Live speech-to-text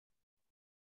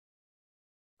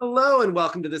Hello and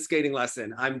welcome to the skating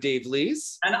lesson. I'm Dave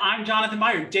Lees. And I'm Jonathan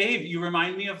Meyer. Dave, you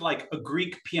remind me of like a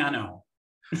Greek piano.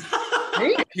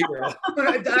 Thank you.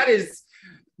 That is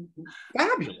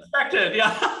fabulous. Expected,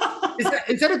 yeah.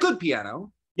 Is that a good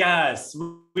piano? Yes,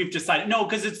 we've decided. No,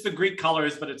 because it's the Greek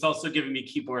colors, but it's also giving me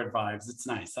keyboard vibes. It's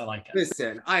nice. I like it.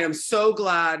 Listen, I am so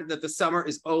glad that the summer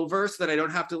is over so that I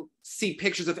don't have to see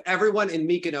pictures of everyone in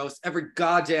Mykonos every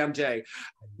goddamn day.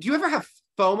 Do you ever have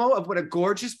FOMO of what a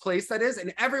gorgeous place that is?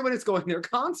 And everyone is going there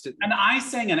constantly. And I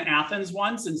sang in Athens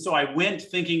once, and so I went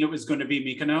thinking it was going to be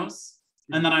Mykonos.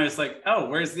 And then I was like, oh,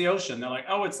 where's the ocean? They're like,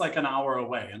 oh, it's like an hour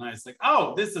away. And I was like,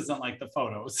 oh, this isn't like the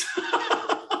photos.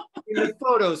 The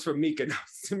photos from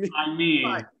Mykonos to me. I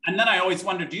mean, and then I always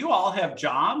wonder, do you all have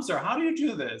jobs or how do you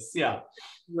do this? Yeah.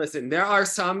 Listen, there are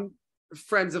some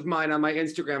friends of mine on my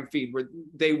Instagram feed where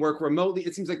they work remotely.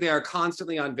 It seems like they are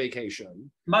constantly on vacation.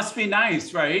 Must be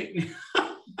nice, right?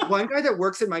 One guy that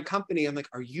works in my company, I'm like,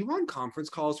 are you on conference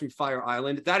calls from Fire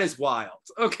Island? That is wild.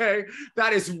 Okay.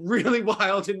 That is really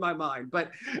wild in my mind. But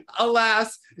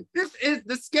alas, this is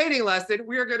the skating lesson.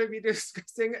 We are going to be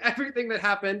discussing everything that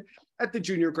happened at the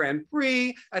Junior Grand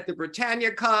Prix, at the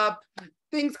Britannia Cup.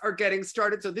 Things are getting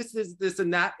started. So this is this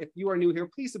and that. If you are new here,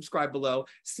 please subscribe below.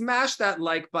 Smash that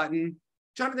like button.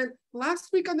 Jonathan,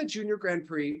 last week on the Junior Grand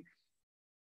Prix,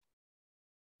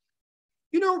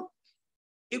 you know,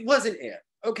 it wasn't it.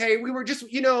 Okay, we were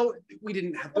just, you know, we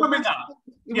didn't have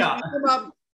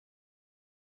the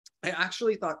I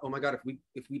actually thought, oh my God,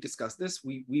 if we discuss this,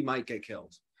 we might get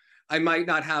killed. I might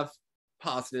not have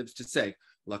positives to say.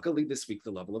 Luckily this week, the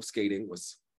level of skating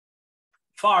was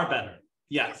far better.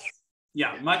 Yes.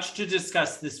 Yeah, much to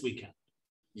discuss this weekend.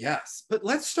 Yes, but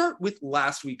let's start with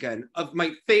last weekend of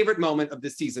my favorite moment of the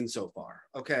season so far,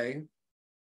 okay?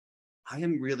 I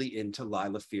am really into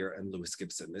Lilah and Lewis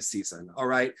Gibson this season, all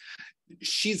right?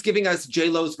 She's giving us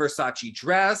J-Lo's Versace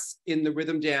dress in the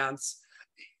rhythm dance.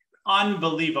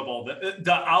 Unbelievable.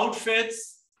 The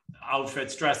outfits,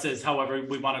 dresses, however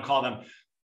we want to call them,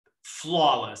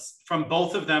 flawless from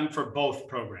both of them for both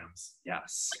programs.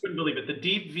 Yes. I couldn't believe it. The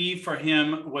deep V for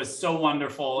him was so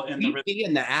wonderful. In the V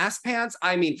and the ass pants.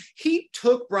 I mean, he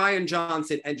took Brian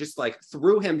Johnson and just like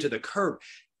threw him to the curb.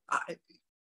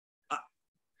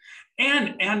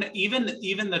 And even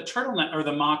the turtleneck or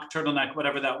the mock turtleneck,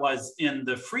 whatever that was in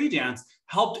the free dance,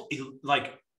 helped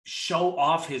like show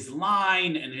off his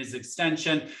line and his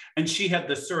extension. And she had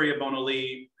the Surya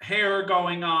Bonali hair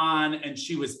going on, and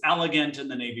she was elegant in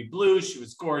the navy blue. She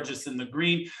was gorgeous in the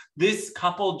green. This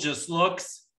couple just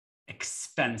looks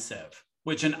expensive,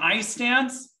 which in ice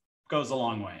dance goes a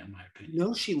long way, in my opinion.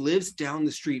 No, she lives down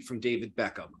the street from David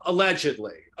Beckham,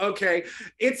 allegedly. Okay,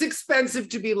 it's expensive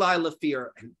to be Lilah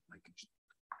Fear.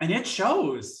 And it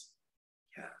shows.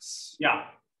 Yes. Yeah.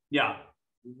 Yeah.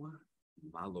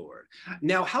 My Lord.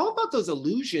 Now, how about those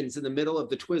illusions in the middle of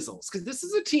the Twizzles? Because this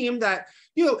is a team that,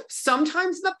 you know,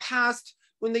 sometimes in the past,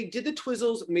 when they did the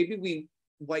Twizzles, maybe we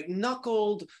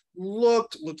white-knuckled,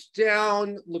 looked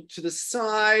down, looked to the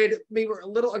side, maybe we're a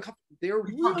little uncomfortable. They're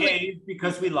really...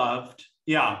 because we loved.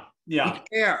 Yeah. Yeah.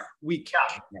 We care.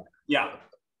 Yeah.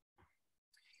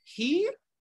 He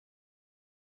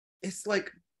is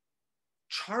like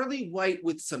Charlie White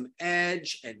with some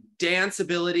edge and dance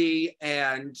ability,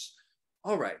 and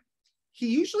all right, he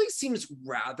usually seems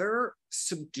rather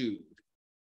subdued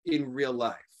in real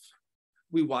life.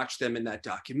 We watch them in that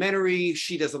documentary.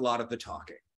 She does a lot of the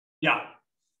talking. Yeah.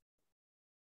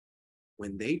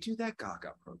 When they do that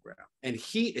Gaga program, and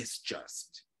he is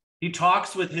just... He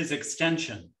talks with his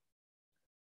extension.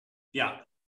 Yeah.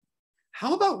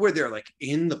 How about where they're like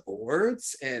in the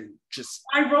boards and just...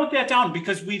 I wrote that down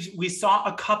because we saw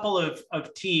a couple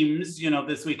of teams, you know,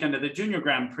 this weekend of the Junior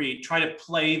Grand Prix try to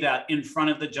play that in front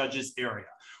of the judges area,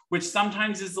 which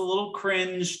sometimes is a little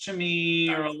cringe to me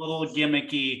or a little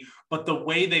gimmicky, but the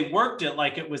way they worked it,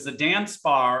 like it was a dance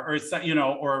bar or, you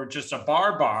know, or just a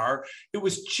bar, it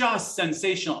was just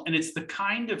sensational. And it's the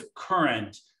kind of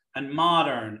current and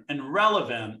modern and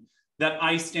relevant that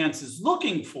ice dance is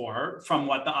looking for from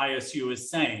what the ISU is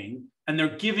saying, and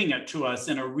they're giving it to us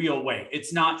in a real way.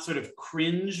 It's not sort of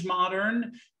cringe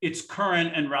modern, it's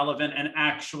current and relevant and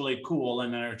actually cool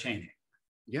and entertaining.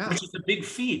 Yeah. Which is a big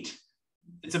feat.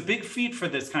 It's a big feat for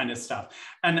this kind of stuff.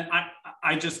 And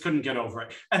I just couldn't get over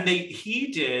it. And he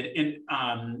did in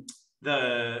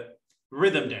the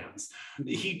rhythm dance,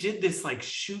 he did this like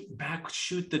shoot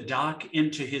the duck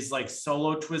into his like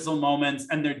solo twizzle moments,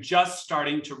 and they're just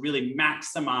starting to really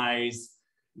maximize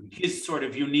his sort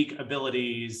of unique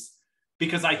abilities,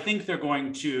 because I think they're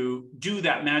going to do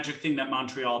that magic thing that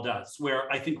Montreal does, where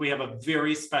I think we have a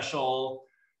very special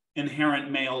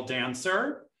inherent male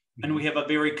dancer and we have a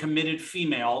very committed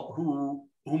female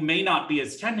who may not be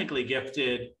as technically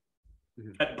gifted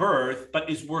at birth, but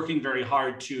is working very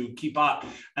hard to keep up.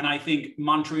 And I think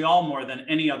Montreal, more than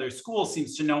any other school,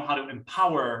 seems to know how to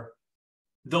empower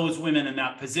those women in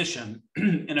that position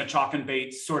in a chalk and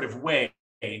bait sort of way.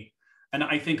 And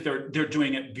I think they're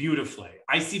doing it beautifully.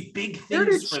 I see big things Where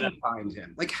did for she them. find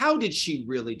him? Like, how did she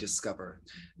really discover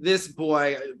this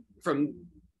boy from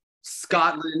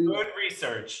Scotland? Good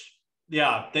research.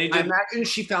 Yeah, they did. I imagine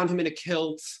she found him in a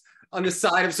kilt on the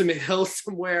side of some hill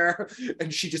somewhere,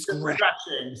 and she just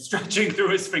stretching through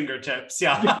his fingertips.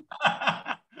 Yeah.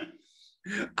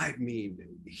 I mean,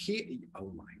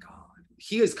 oh my God,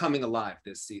 he is coming alive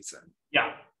this season.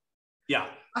 Yeah. Yeah.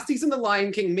 Last season, The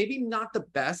Lion King, maybe not the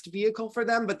best vehicle for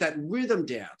them, but that rhythm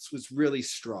dance was really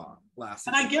strong last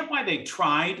season. And I get why they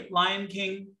tried Lion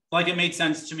King. Like, it made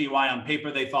sense to me why on paper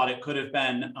they thought it could have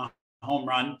been a home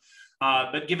run.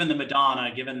 But given the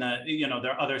Madonna, given the,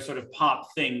 their other sort of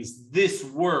pop things, this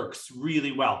works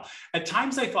really well. At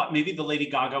times I thought maybe the Lady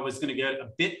Gaga was going to get a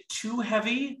bit too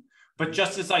heavy, but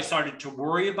just as I started to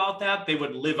worry about that, they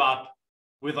would live up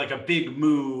with like a big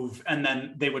move, and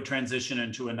then they would transition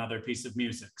into another piece of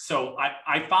music. So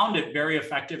I found it very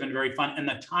effective and very fun, and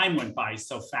the time went by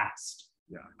so fast.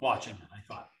 Yeah, watching it, I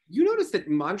thought. You noticed that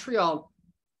Montreal,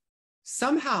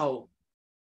 somehow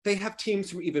they have teams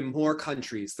from even more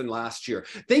countries than last year.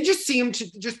 They just seem to,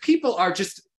 people are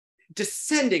just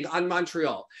descending on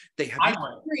Montreal. They have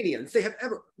Ukrainians, they have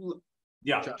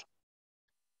Yeah.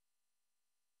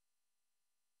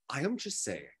 I am just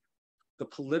saying, the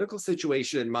political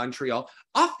situation in Montreal,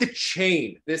 off the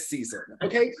chain this season,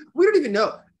 okay? We don't even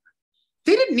know.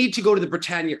 They didn't need to go to the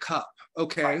Britannia Cup,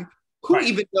 okay? Right. Who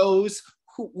even knows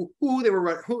who they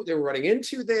were running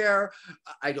into there?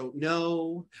 I don't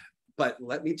know, but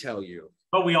let me tell you.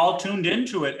 But we all tuned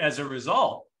into it as a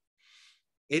result.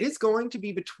 It is going to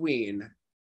be between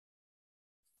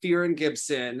Fear and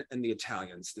Gibson and the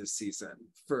Italians this season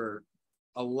for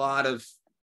a lot of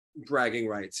bragging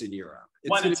rights in Europe.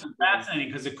 It's fascinating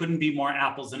because it couldn't be more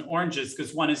apples and oranges,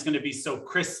 because one is going to be so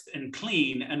crisp and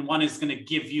clean, and one is going to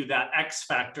give you that X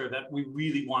factor that we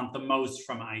really want the most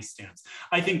from ice dance.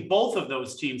 I think both of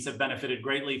those teams have benefited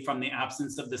greatly from the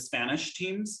absence of the Spanish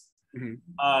teams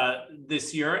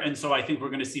this year. And so I think we're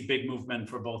going to see big movement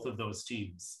for both of those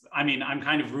teams. I mean, I'm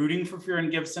kind of rooting for Fear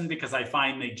and Gibson because I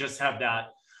find they just have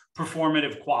that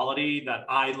performative quality that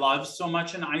I love so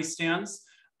much in ice dance.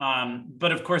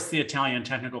 But of course, the Italian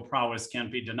technical prowess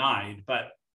can't be denied, but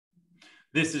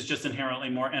this is just inherently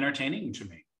more entertaining to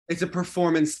me. It's a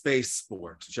performance-based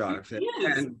sport, Jonathan.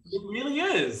 It really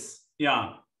is.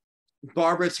 Yeah.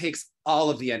 Barbara takes all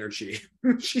of the energy.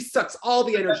 She sucks all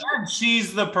the energy. And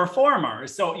she's the performer.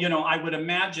 So, I would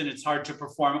imagine it's hard to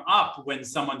perform up when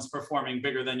someone's performing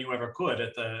bigger than you ever could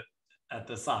at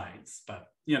the sides, but,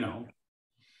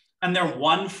 And their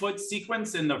 1 foot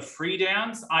sequence in the free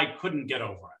dance, I couldn't get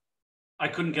over it. I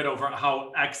couldn't get over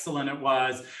how excellent it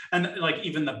was. And like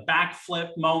even the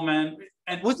backflip moment.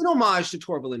 And it was an homage to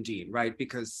Torvill and Dean, right?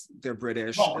 Because they're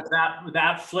British. Oh,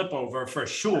 that flip over for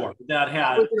sure. That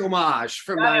had it was an homage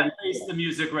from the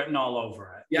music written all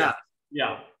over it. Yeah.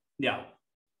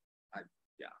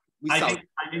 I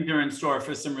think they're in store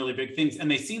for some really big things. And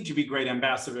they seem to be great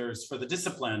ambassadors for the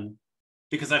discipline,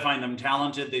 because I find them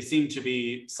talented. They seem to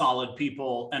be solid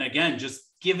people. And again, just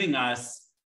giving us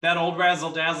that old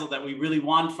razzle dazzle that we really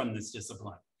want from this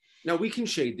discipline. Now we can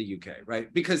shade the UK,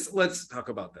 right? Because let's talk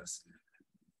about this.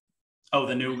 Oh,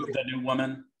 the new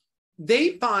woman.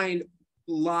 They find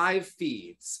live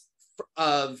feeds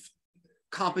of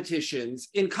competitions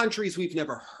in countries we've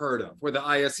never heard of, where the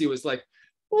ISU is like,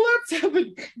 let's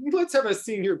have a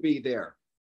senior B there.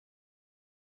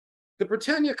 The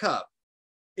Britannia Cup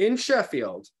in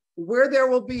Sheffield, where there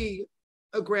will be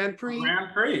a Grand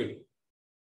Prix.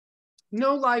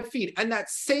 No live feed. And that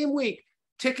same week,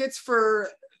 tickets for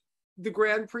the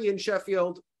Grand Prix in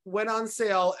Sheffield went on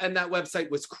sale, and that website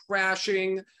was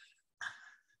crashing.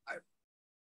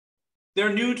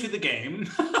 They're new to the game.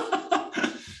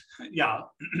 Yeah.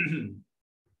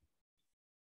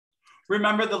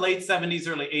 Remember the late 70s,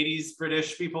 early 80s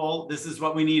British people? This is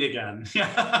what we need again.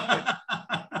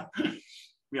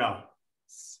 Yeah.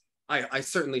 I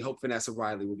certainly hope Vanessa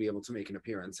Riley will be able to make an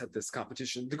appearance at this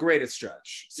competition. The greatest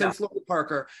stretch since Laura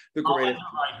Parker. The greatest.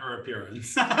 I'll write her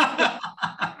appearance.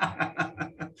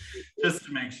 Just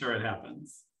to make sure it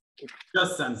happens.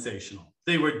 Just sensational.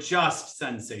 They were just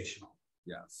sensational.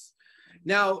 Yes.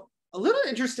 Now, a little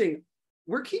interesting.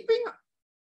 We're keeping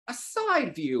a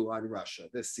side view on Russia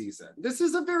this season. This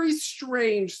is a very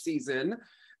strange season,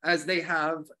 as they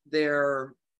have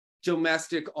their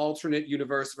domestic alternate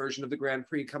universe version of the Grand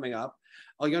Prix coming up.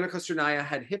 Alyona Kosternaya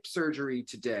had hip surgery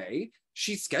today.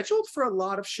 She's scheduled for a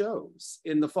lot of shows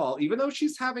in the fall. Even though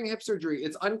she's having hip surgery,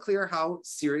 it's unclear how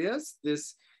serious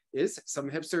this is. Some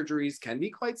hip surgeries can be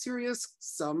quite serious.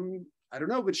 Some, I don't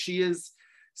know, but she is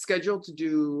scheduled to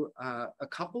do a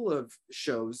couple of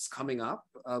shows coming up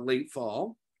late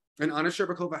fall. And Anna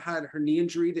Sherbakova had her knee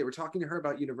injury. They were talking to her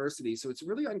about university. So it's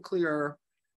really unclear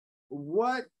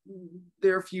what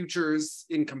their futures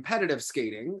in competitive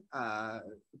skating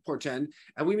portend.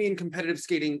 And we mean competitive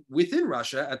skating within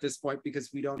Russia at this point,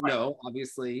 because we don't know,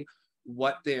 obviously,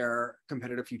 what their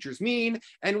competitive futures mean.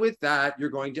 And with that, you're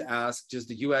going to ask, does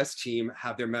the US team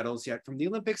have their medals yet from the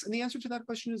Olympics? And the answer to that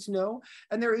question is no.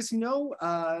 And there is no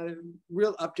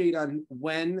real update on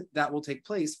when that will take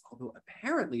place. Although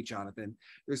apparently, Jonathan,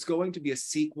 there's going to be a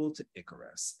sequel to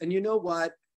Icarus. And you know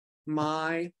what?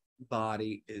 My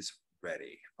body is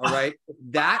ready. All right.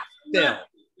 That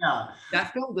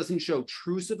film doesn't show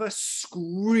Trusova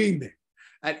screaming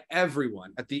at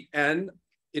everyone at the end.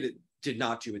 It did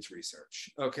not do its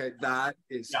research. Okay. That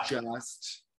is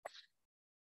just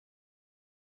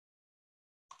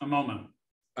a moment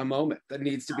that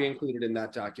needs to be included in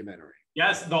that documentary.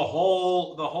 Yes, the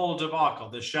whole debacle,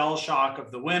 the shell shock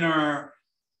of the winner,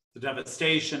 the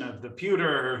devastation of the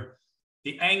pewter,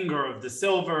 the anger of the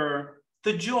silver,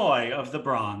 the joy of the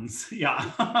bronze.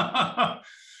 Yeah.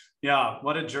 Yeah,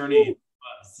 what a journey it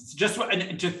was. It's just,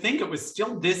 and to think it was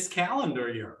still this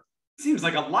calendar year. Seems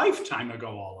like a lifetime ago,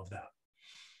 all of that.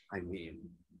 I mean,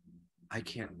 I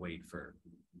can't wait for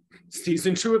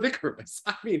season 2 of Icarus.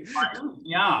 I mean,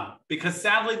 yeah, because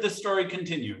sadly the story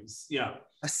continues. Yeah.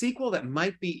 A sequel that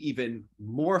might be even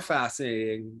more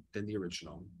fascinating than the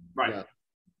original. Right. Yeah.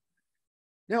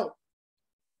 Now,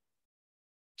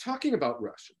 talking about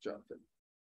Russia, Jonathan.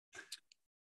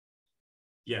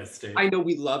 Yes, Dave. I know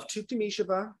we love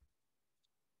Tuktamysheva.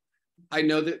 I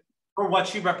know that for what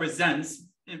she represents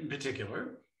in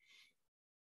particular.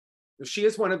 She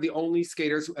is one of the only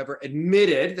skaters who ever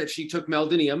admitted that she took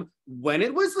meldonium when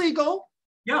it was legal.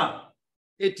 Yeah.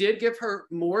 It did give her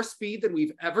more speed than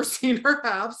we've ever seen her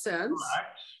have since.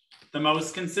 Correct. The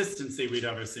most consistency we'd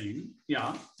ever seen.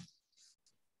 Yeah.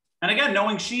 And again,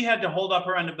 knowing she had to hold up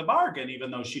her end of the bargain, even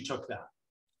though she took that.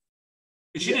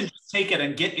 She didn't just take it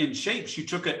and get in shape. She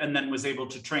took it and then was able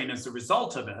to train as a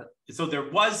result of it. So there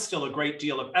was still a great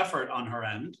deal of effort on her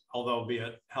end, although be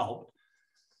it helped.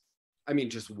 I mean,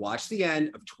 just watch the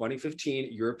end of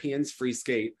 2015 Europeans free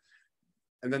skate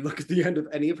and then look at the end of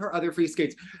any of her other free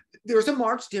skates. There's a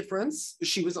marked difference.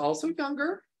 She was also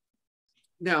younger.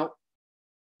 Now,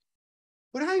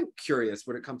 what I'm curious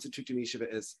when it comes to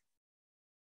Tuktamysheva is,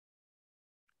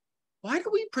 why do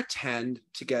we pretend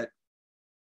to get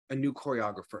a new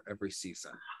choreographer every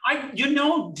season?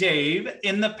 Dave,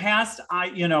 in the past,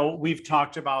 we've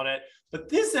talked about it, but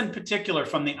this in particular,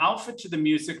 from the outfit to the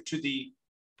music to the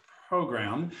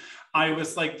program, I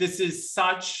was like, this is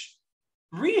such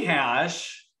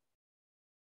rehash.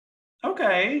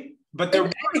 Okay. But there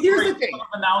were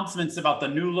announcements about the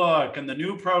new look and the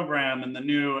new program and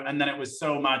then it was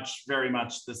very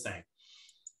much the same.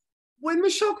 When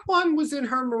Minsol Kwon was in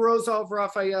her Morozov,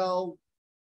 Raphael,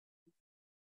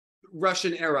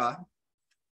 Russian era,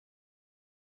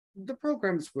 the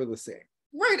programs were the same,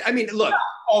 right? I mean, look,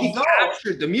 he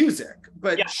captured the music,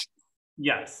 but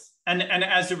yes. And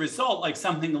as a result, like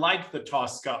something like the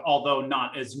Tosca, although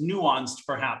not as nuanced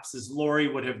perhaps as Lori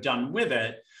would have done with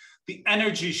it, the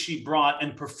energy she brought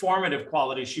and performative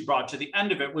quality she brought to the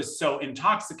end of it was so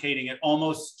intoxicating, it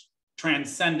almost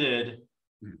transcended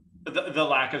the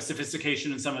lack of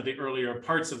sophistication in some of the earlier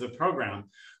parts of the program.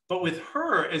 But with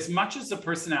her, as much as a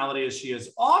personality as she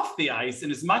is off the ice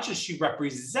and as much as she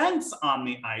represents on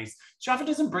the ice, she often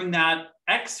doesn't bring that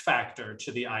X factor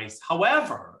to the ice.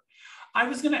 However, I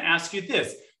was going to ask you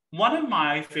this. One of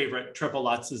my favorite triple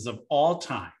Lutzes of all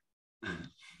time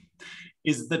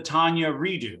is the Tanya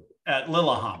redo at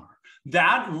Lillehammer.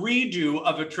 That redo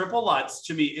of a triple Lutz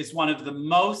to me is one of the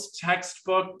most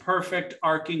textbook, perfect,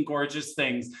 arcing, gorgeous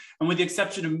things. And with the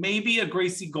exception of maybe a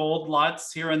Gracie Gold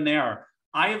Lutz here and there,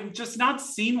 I have just not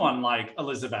seen one like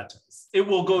Elizaveta's. It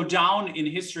will go down in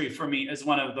history for me as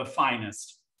one of the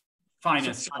finest. So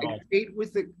I date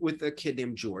with a kid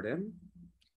named Jordan.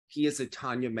 He is a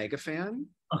Tanya mega fan.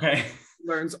 Okay.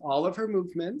 Learns all of her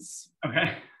movements.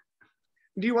 Okay.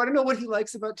 Do you want to know what he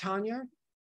likes about Tanya?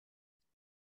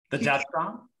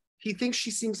 He thinks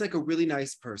she seems like a really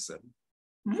nice person.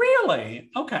 Really?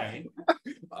 Okay.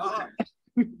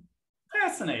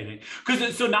 Fascinating.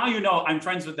 Because so now I'm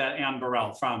friends with that Anne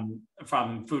Burrell from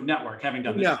Food Network, having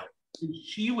done this.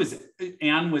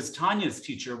 Anne was Tanya's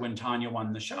teacher when Tanya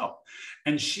won the show.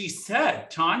 And she said,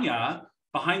 Tanya,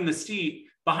 behind the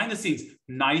scenes,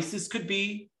 nice as could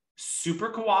be, super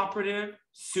cooperative,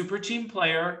 super team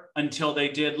player, until they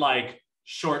did like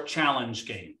short challenge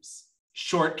games,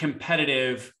 short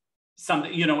competitive,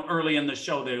 something, you know, early in the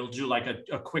show, they'll do like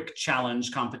a quick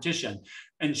challenge competition.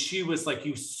 And she was like,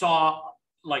 you saw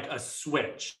like a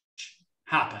switch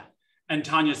happen. And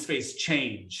Tanya's face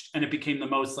changed, and it became the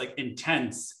most like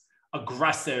intense,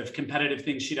 aggressive, competitive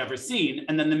thing she'd ever seen.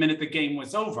 And then the minute the game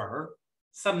was over,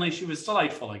 suddenly she was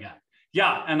delightful again.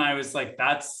 Yeah, and I was like,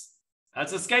 that's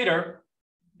a skater.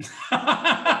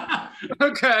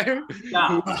 Okay.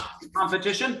 Yeah.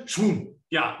 Competition.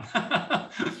 Yeah.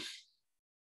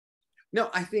 No,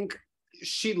 I think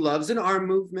she loves an arm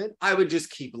movement. I would just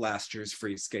keep last year's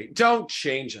free skate. Don't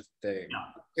change a thing.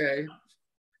 Yeah. Okay.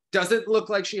 Doesn't look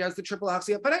like she has the triple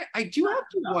axel yet, but I do have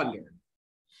to wonder,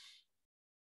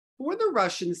 for the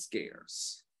Russian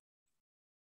skaters,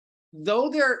 though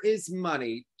there is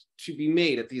money to be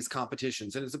made at these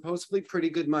competitions, and it's supposedly pretty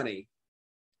good money,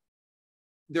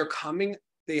 they're coming,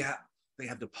 they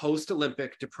have the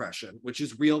post-Olympic depression, which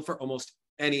is real for almost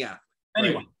any athlete.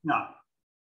 Anyway, right? No.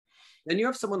 Then you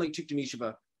have someone like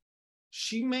Tuktamysheva.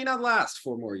 She may not last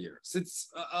 4 more years. It's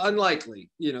unlikely,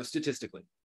 you know, statistically.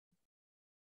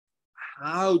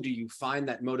 How do you find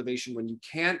that motivation when you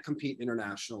can't compete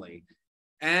internationally,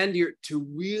 and you're to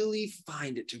really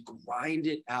find it, to grind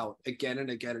it out again and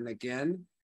again and again?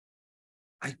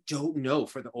 I don't know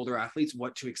for the older athletes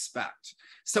what to expect.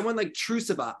 Someone like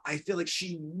Trusova, I feel like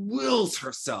she wills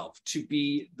herself to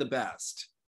be the best.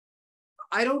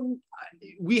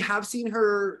 We have seen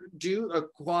her do a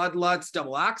quad lutz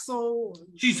double axel.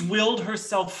 She's willed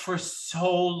herself for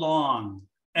so long.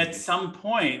 At some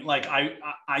point, like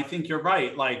I think you're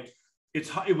right. Like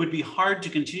it would be hard to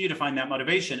continue to find that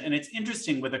motivation. And it's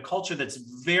interesting with a culture that's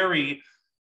very,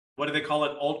 what do they call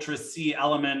it? Ultra C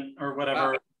element or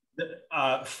whatever,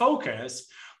 focused.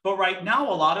 But right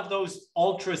now, a lot of those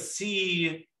ultra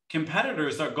C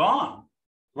competitors are gone.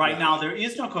 Right now, there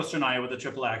is no Kosternaya with a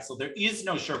triple axel. There is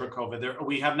no Sherbakova.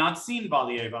 We have not seen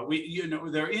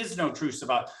Valieva. There is no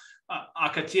Trusova.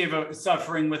 Akatieva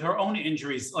suffering with her own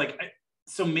injuries.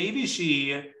 So maybe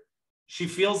she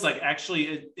feels like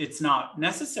actually it's not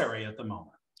necessary at the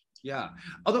moment. Yeah.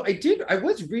 Although I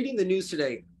was reading the news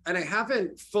today, and I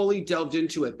haven't fully delved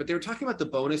into it, but they were talking about the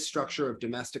bonus structure of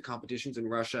domestic competitions in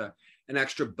Russia and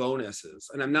extra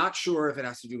bonuses. And I'm not sure if it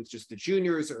has to do with just the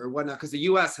juniors or whatnot, because the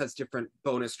US has different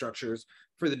bonus structures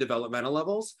for the developmental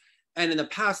levels. And in the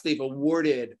past, they've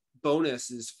awarded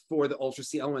bonuses for the Ultra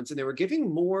C elements, and they were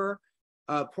giving more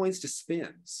points to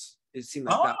spins. It seemed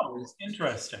like that was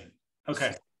interesting.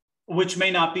 Okay. Which may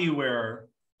not be where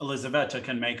Elizaveta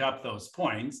can make up those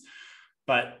points,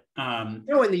 but in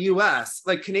the US,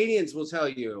 like Canadians will tell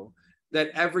you that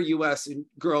every US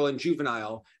girl in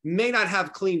juvenile may not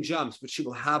have clean jumps, but she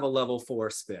will have a level 4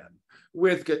 spin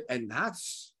with good, and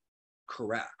that's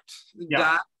correct. Yeah.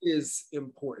 That is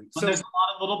important. So there's a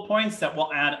lot of little points that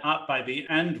will add up by the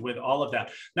end with all of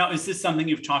that. Now, is this something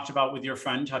you've talked about with your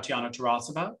friend Tatiana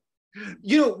Tarasova?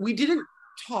 We didn't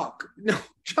talk. No,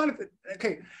 Jonathan.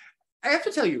 Okay, I have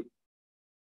to tell you,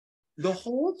 the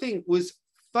whole thing was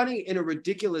funny in a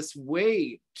ridiculous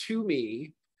way to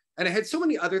me. And I had so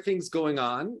many other things going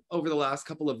on over the last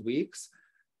couple of weeks.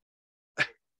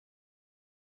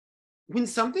 When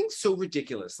something so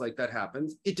ridiculous like that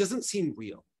happens, it doesn't seem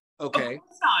real. Okay. Of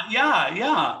course not.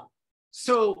 Yeah.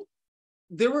 So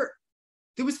there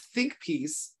was a think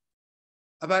piece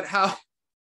about how,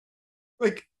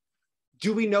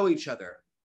 do we know each other?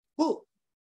 Well,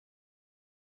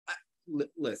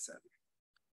 listen.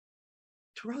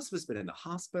 Tarasova's been in the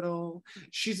hospital.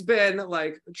 She's been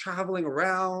traveling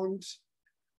around.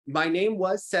 My name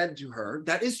was said to her.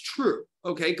 That is true.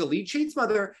 Okay. Galice's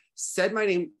mother said my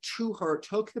name to her,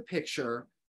 took the picture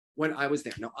when I was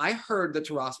there. Now, I heard that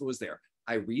Tarasova was there.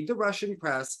 I read the Russian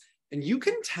press, and you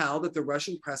can tell that the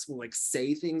Russian press will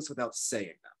say things without saying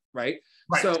them, right?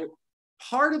 So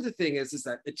part of the thing is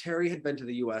that Terry had been to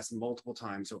the US multiple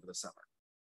times over the summer.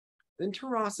 Then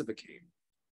Tarasova came.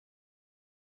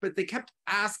 But they kept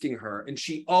asking her, and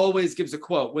she always gives a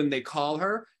quote. When they call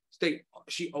her,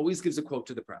 she always gives a quote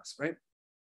to the press, right?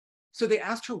 So they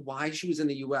asked her why she was in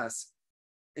the US,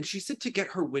 and she said to get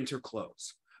her winter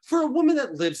clothes. For a woman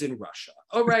that lives in Russia,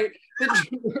 all right?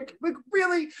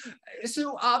 Really?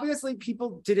 So obviously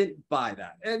people didn't buy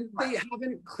that, and they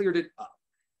haven't cleared it up.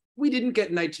 We didn't get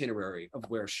an itinerary of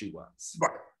where she was.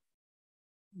 Right.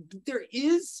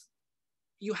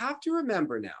 You have to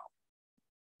remember now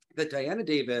that Diana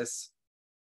Davis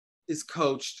is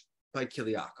coached by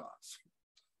Kilyakov.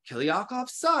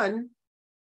 Kilyakov's son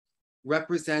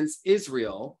represents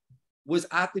Israel, was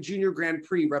at the Junior Grand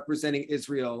Prix representing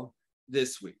Israel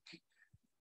this week.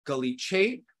 Galit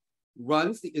Chait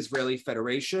runs the Israeli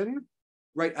Federation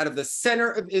right out of the center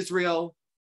of Israel,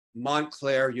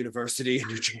 Montclair University in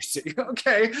New Jersey.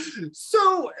 Okay,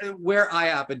 so where I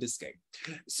happen to skate.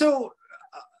 So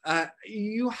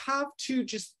you have to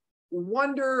just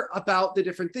wonder about the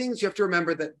different things. You have to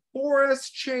remember that Boris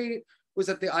Chait was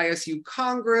at the ISU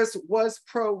Congress, was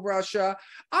pro-Russia.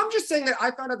 I'm just saying that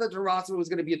I found out that Tarasova was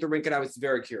going to be at the rink and I was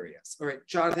very curious. All right,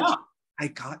 Jonathan, I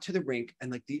got to the rink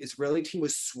and like the Israeli team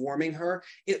was swarming her.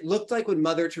 It looked like when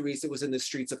Mother Teresa was in the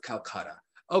streets of Calcutta.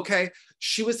 Okay,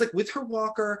 she was like with her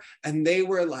walker and they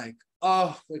were like,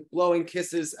 oh, like blowing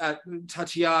kisses at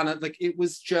Tatiana. Like it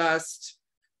was just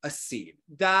a scene.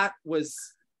 That was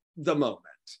the moment.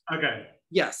 Okay.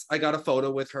 Yes, I got a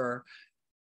photo with her.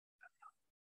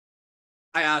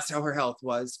 I asked how her health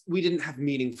was. We didn't have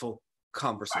meaningful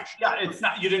conversation. Right. Yeah, it's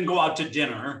not, you didn't go out to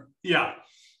dinner. Yeah.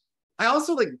 I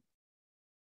also like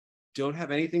don't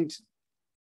have anything to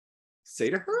say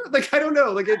to her. Like, I don't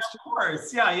know. Like, it's of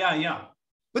course. Yeah.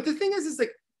 But the thing is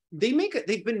like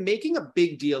they've been making a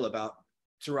big deal about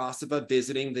Tarasova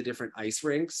visiting the different ice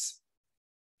rinks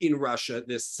in Russia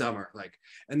this summer. Like,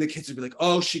 and the kids would be like,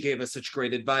 oh, she gave us such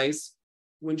great advice.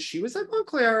 When she was at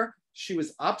Montclair, she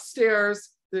was upstairs,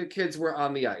 the kids were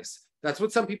on the ice. That's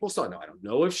what some people saw. Now, I don't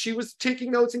know if she was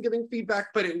taking notes and giving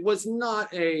feedback, but it was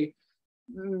not a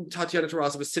Tatiana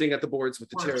Tarasova sitting at the boards with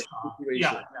the chair situation.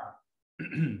 Yeah.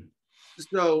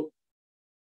 So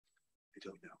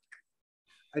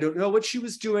I don't know what she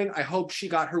was doing. I hope she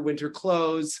got her winter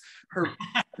clothes, her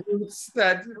boots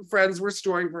that friends were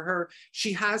storing for her.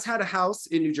 She has had a house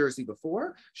in New Jersey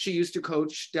before. She used to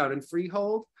coach down in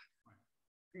Freehold.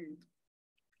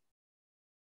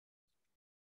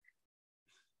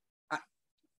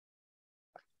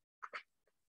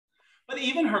 But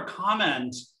even her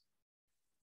comment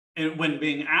when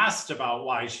being asked about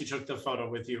why she took the photo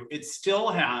with you, it still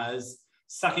has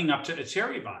sucking up to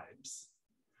Eteri vibes.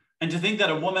 And to think that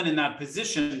a woman in that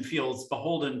position feels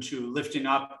beholden to lifting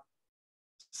up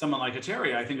someone like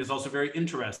Eteri, I think is also very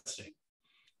interesting.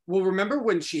 Well, remember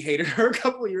when she hated her a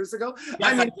couple of years ago? Yes,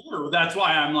 I mean, I do. That's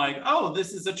why I'm like, oh,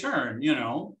 this is a turn, you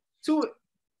know? So,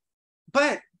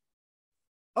 but,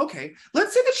 okay,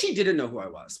 let's say that she didn't know who I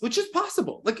was, which is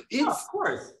possible. Like, it's... Yeah, of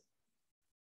course.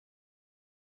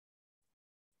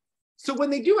 So when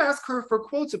they do ask her for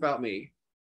quotes about me,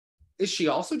 is she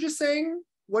also just saying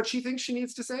what she thinks she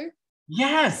needs to say?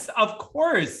 Yes, of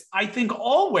course. I think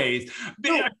always.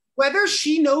 So whether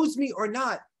she knows me or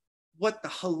not, what the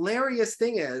hilarious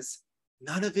thing is,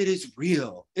 none of it is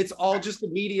real. It's all just a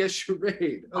media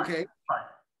charade, okay? Right.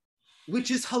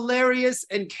 Which is hilarious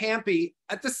and campy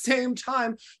at the same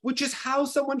time, which is how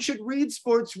someone should read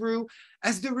Sports Rue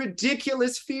as the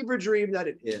ridiculous fever dream that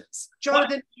it is.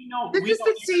 Jonathan, this is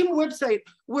the same website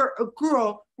where a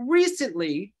girl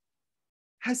recently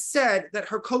has said that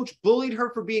her coach bullied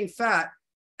her for being fat,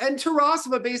 and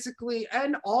Tarasova basically,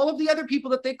 and all of the other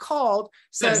people that they called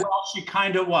said, well, she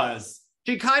kind of was.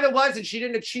 She kind of was, and she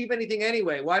didn't achieve anything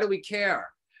anyway. Why do we care?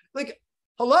 Like,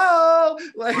 hello?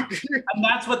 Like, and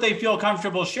that's what they feel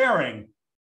comfortable sharing.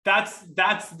 That's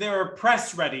their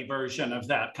press-ready version of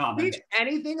that comment. Read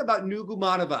anything about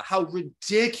Nugumanova, how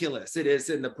ridiculous it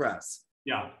is in the press.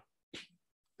 Yeah.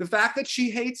 The fact that she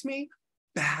hates me,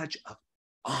 badge of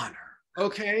honor.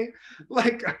 Okay?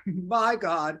 Like, my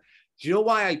God. Do you know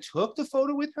why I took the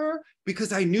photo with her?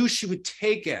 Because I knew she would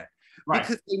take it. Right.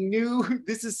 Because I knew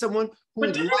this is someone who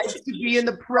likes to be in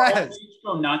the press.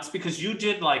 Go nuts because you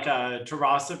did like a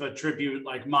Tarasova tribute,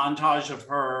 like montage of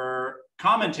her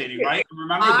commentating, right?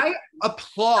 Remember? I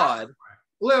applaud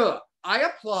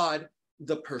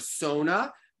the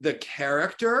persona, the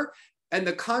character, and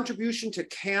the contribution to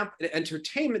camp and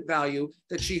entertainment value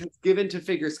that she has given to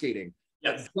figure skating.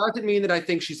 Yes. That doesn't mean that I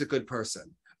think she's a good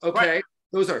person. Okay? Right.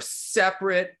 Those are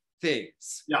separate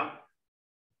things. Yeah.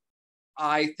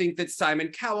 I think that Simon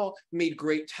Cowell made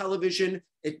great television.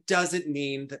 It doesn't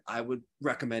mean that I would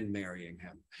recommend marrying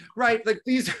him. Right? Like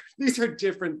these are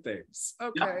different things.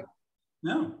 Okay.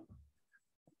 No.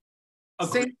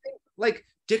 Same thing. Like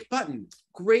Dick Button,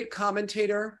 great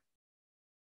commentator.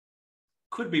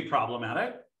 Could be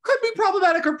problematic. Could be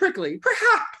problematic or prickly.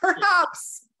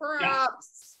 Perhaps. Yeah.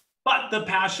 But the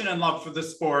passion and love for the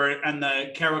sport and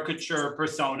the caricature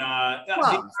persona,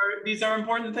 these are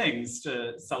important things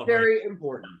to celebrate. Very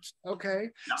important. Okay.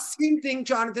 Yeah. Same thing,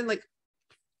 Jonathan. Like,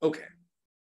 okay.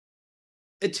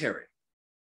 Eteri.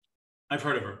 I've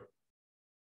heard of her.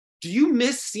 Do you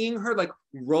miss seeing her like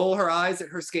roll her eyes at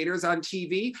her skaters on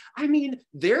TV? I mean,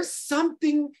 there's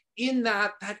something in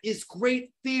that is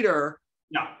great theater.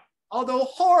 Yeah. Although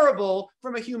horrible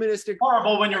from a humanistic.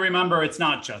 Horrible when you remember it's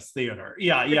not just theater.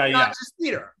 Yeah. Not just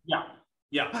theater. Yeah.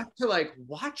 Yeah. But to like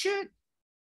watch it,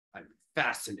 I'm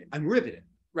fascinated. I'm riveted,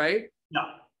 right? No,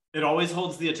 it always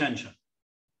holds the attention.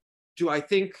 Do I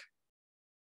think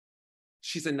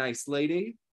she's a nice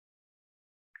lady?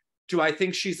 Do I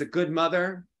think she's a good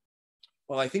mother?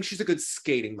 Well, I think she's a good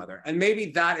skating mother. And maybe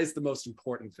that is the most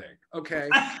important thing, okay?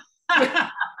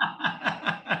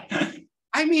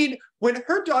 I mean, when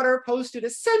her daughter posted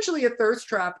essentially a thirst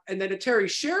trap and then Terry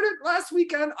shared it last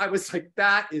weekend, I was like,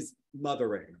 that is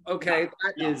mothering, okay?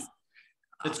 It's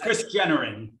Chris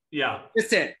Jennering, yeah.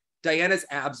 Listen, Diana's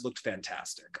abs looked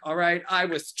fantastic, all right? I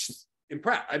was just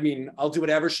impressed. I mean, I'll do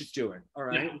whatever she's doing, all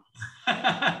right?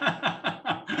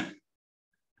 Yeah.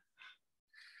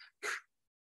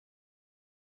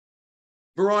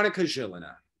 Veronika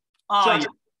Zhilina. Yeah.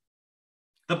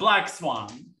 The Black Swan.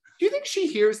 Do you think she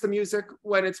hears the music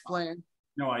when it's playing?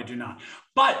 No, I do not.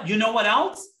 But you know what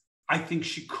else? I think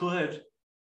she could.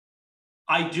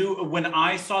 I do. When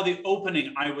I saw the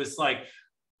opening, I was like,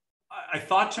 I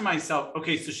thought to myself,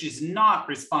 okay, so she's not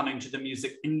responding to the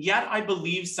music. And yet I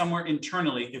believe somewhere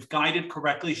internally, if guided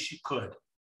correctly, she could.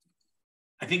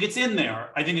 I think it's in there.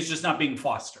 I think it's just not being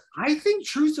fostered. I think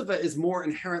Trusova is more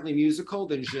inherently musical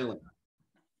than Zhilina.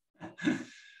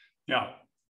 Yeah.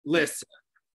 Listen,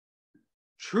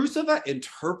 Trusova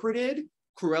interpreted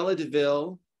Cruella de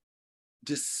Vil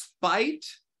despite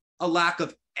a lack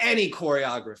of any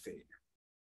choreography.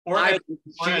 I think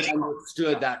she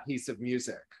understood that piece of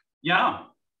music. Yeah.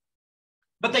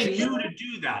 But they knew to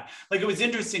do that. Like, it was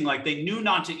interesting, like they knew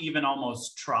not to even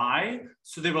almost try.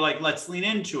 So they were like, let's lean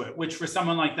into it, which for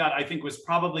someone like that, I think was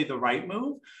probably the right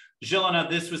move. Zhilina,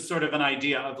 this was sort of an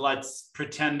idea of let's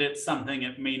pretend it's something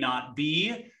it may not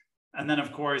be. And then,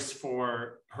 of course,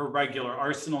 for her regular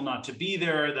arsenal not to be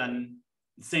there, then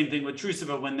same thing with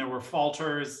Trusova, when there were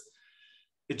falters,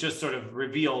 it just sort of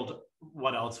revealed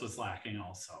what else was lacking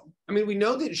also. I mean, we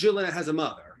know that Zhilina has a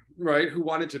mother, right, who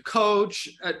wanted to coach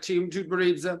at Team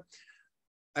Tudboridze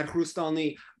at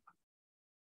Hrustalny.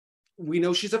 We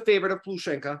know she's a favorite of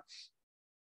Plushenko.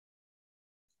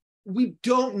 We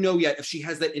don't know yet if she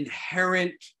has that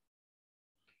inherent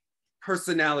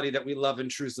personality that we love in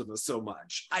Trusova so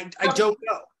much. I don't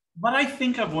know. What I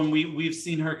think of when we've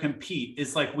seen her compete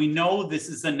is like, we know this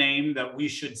is a name that we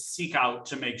should seek out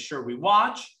to make sure we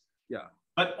watch. Yeah.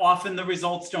 But often the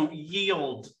results don't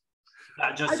yield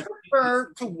that just. I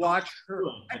prefer to watch her.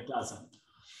 It doesn't.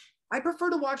 I prefer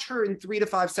to watch her in 3 to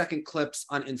 5 second clips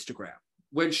on Instagram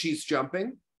when she's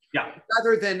jumping. Yeah.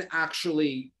 Rather than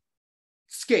actually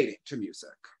skating to music.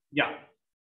 Yeah.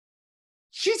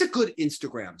 She's a good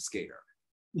Instagram skater.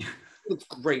 Looks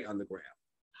great on the gram.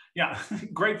 Yeah,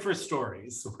 great for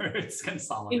stories where it's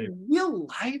consolidated. In real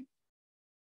life,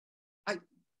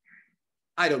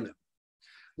 I don't know.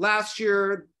 Last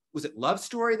year, was it Love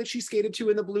Story that she skated to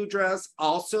in the blue dress?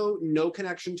 Also, no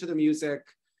connection to the music.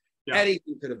 Yeah.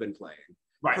 Anything could have been playing.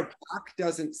 Right. Her back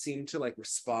doesn't seem to like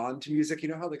respond to music. You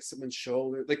know how like someone's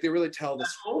shoulder, like they really tell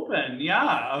this. Open,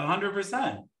 yeah,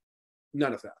 100%.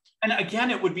 None of that. And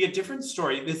again, it would be a different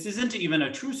story. This isn't even a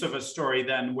Trusova story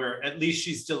then, where at least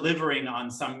she's delivering on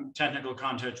some technical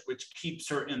content which keeps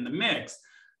her in the mix.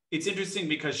 It's interesting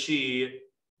because she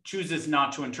chooses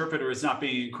not to interpret or is not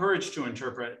being encouraged to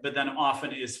interpret, but then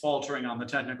often is faltering on the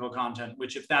technical content,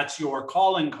 which if that's your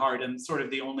calling card and sort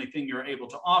of the only thing you're able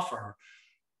to offer,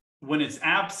 when it's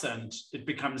absent, it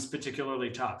becomes particularly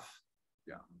tough.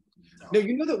 Yeah. So. Now,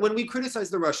 you know that when we criticize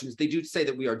the Russians, they do say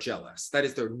that we are jealous. That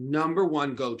is their number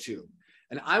one go-to.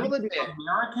 And I will admit,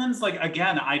 Americans, like,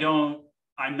 again,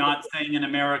 I'm not saying an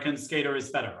American skater is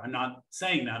better. I'm not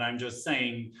saying that. I'm just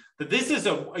saying that this is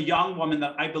a young woman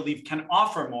that I believe can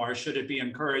offer more should it be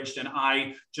encouraged. And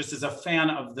I, just as a fan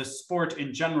of the sport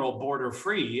in general, border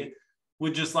free,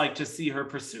 would just like to see her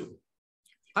pursue.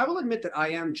 I will admit that I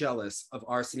am jealous of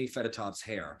Arseny Fedotov's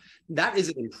hair. That is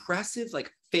an impressive,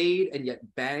 like, fade and yet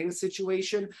bang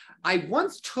situation. I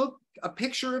once took a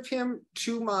picture of him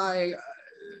to my,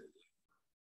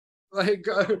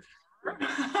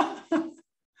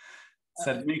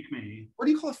 said, make me. What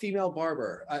do you call a female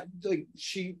barber? Like,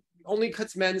 she only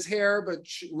cuts men's hair, but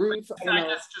Ruth, I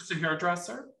guess just a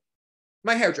hairdresser?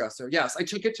 My hairdresser, yes. I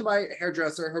took it to my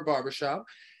hairdresser, her barbershop,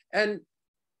 and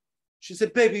she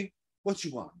said, baby, what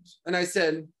you want? And I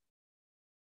said,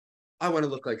 I want to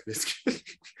look like this kid.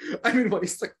 I mean, what,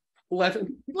 he's like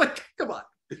 11? Like, come on.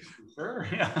 Sure,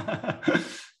 yeah.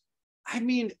 I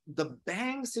mean, the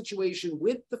bang situation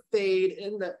with the fade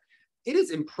and it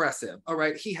is impressive. All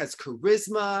right. He has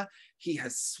charisma. He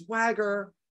has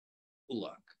swagger.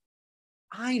 Look,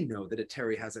 I know that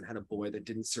Terry hasn't had a boy that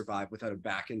didn't survive without a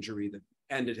back injury that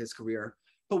ended his career.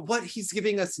 But what he's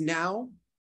giving us now,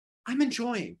 I'm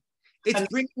enjoying. It's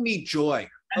bringing me joy.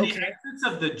 And the essence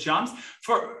of the jumps,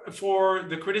 for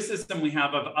the criticism we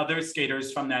have of other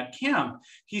skaters from that camp,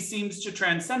 he seems to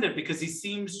transcend it because he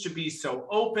seems to be so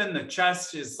open. The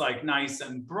chest is like nice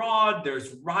and broad.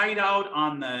 There's ride out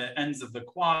on the ends of the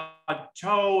quad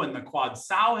toe, and the quad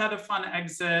sow had a fun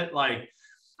exit. Like,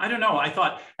 I don't know, I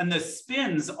thought, and the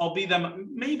spins, albeit them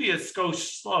maybe a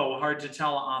skosh slow, hard to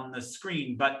tell on the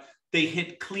screen, but they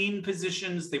hit clean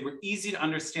positions. They were easy to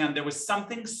understand. There was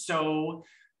something so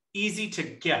easy to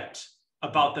get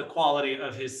about the quality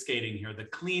of his skating here. The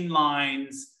clean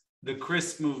lines, the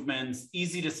crisp movements,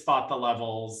 easy to spot the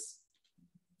levels.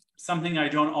 Something I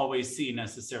don't always see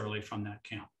necessarily from that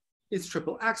camp. His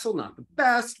triple axel, not the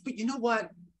best, but you know what?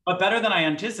 But better than I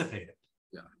anticipated.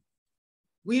 Yeah.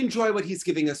 We enjoy what he's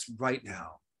giving us right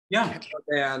now. Yeah.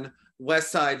 Man,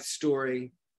 West Side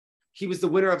Story. He was the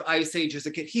winner of Ice Age as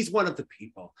a kid. He's one of the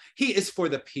people. He is for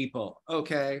the people,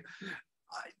 okay?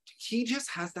 He just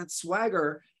has that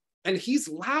swagger, and he's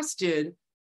lasted,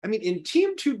 I mean, in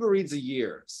Team Tuberidze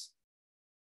years,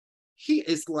 he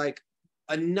is like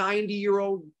a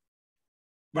 90-year-old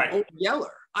old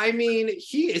yeller. I mean,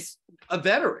 he is a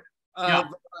veteran of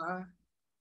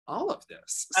all of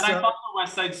this. And I thought the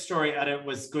West Side Story edit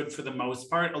was good for the most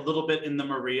part. A little bit in the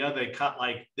Maria, they cut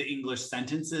like the English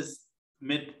sentences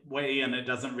midway, and it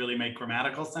doesn't really make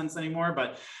grammatical sense anymore.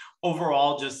 But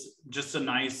overall, just a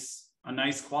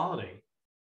nice quality.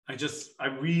 I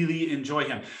really enjoy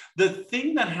him. The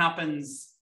thing that happens,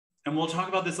 and we'll talk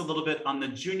about this a little bit on the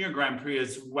Junior Grand Prix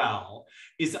as well,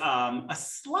 is a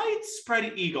slight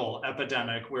spread eagle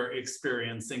epidemic we're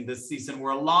experiencing this season,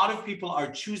 where a lot of people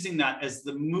are choosing that as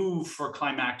the move for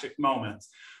climactic moments.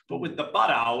 But with the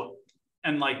butt out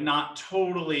and like not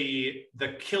totally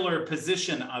the killer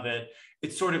position of it,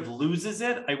 it sort of loses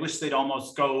it. I wish they'd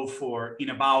almost go for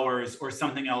Ina Bowers or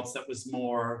something else that was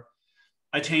more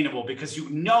attainable, because you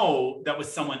know that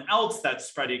was someone else that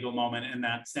spread eagle moment in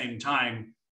that same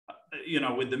time, you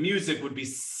know, with the music would be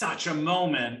such a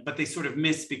moment, but they sort of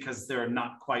miss because they're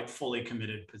not quite fully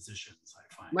committed positions,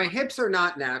 I find. My hips are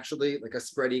not naturally like a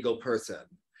spread eagle person,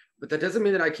 but that doesn't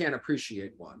mean that I can't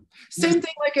appreciate one. Same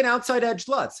thing like an outside edge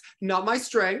Lutz. Not my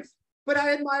strength, but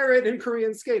I admire it in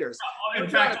Korean skaters. In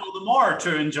fact, all the more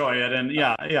to enjoy it. And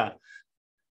yeah.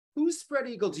 Whose spread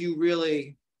eagle do you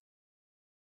really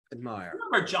admire?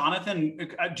 Remember Jonathan,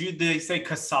 do they say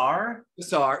Kassar?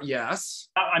 Kassar, yes.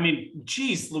 I mean,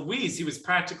 geez, Louise, he was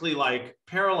practically like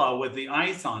parallel with the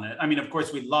ice on it. I mean, of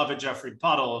course, we love a Jeffrey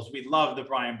Puddles, we love the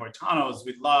Brian Boitanos,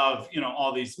 we love, you know,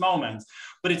 all these moments,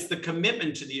 but it's the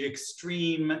commitment to the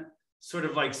extreme sort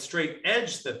of like straight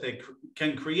edge that they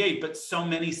can create, but so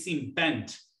many seem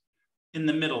bent in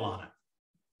the middle on it.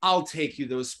 I'll take you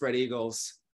those spread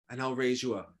eagles and I'll raise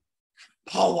you up.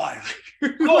 Paul Wiley.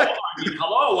 Oh, I mean,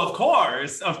 hello, of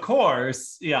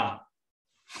course, yeah.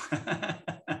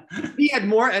 He had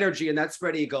more energy in that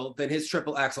spread eagle than his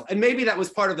triple axel. And maybe that was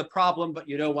part of the problem, but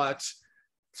you know what?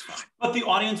 It's fine. But the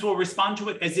audience will respond to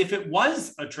it as if it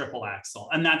was a triple axel.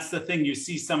 And that's the thing, you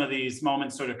see some of these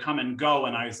moments sort of come and go.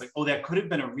 And I was like, oh, that could have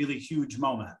been a really huge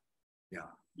moment. Yeah.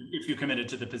 If you committed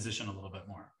to the position a little bit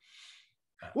more.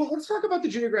 Well, let's talk about the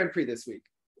Junior Grand Prix this week.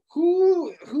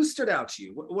 Who stood out to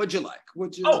you? What'd you like?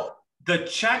 The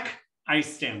Czech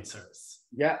ice dancers.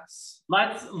 Yes.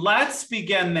 Let's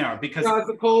begin there, because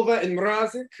Mrazkova and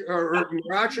Mrazek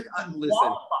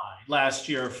qualified last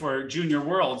year for Junior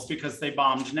Worlds because they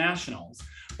bombed nationals.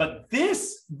 But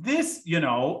this, you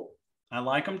know, I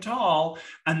like them tall.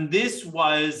 And this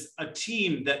was a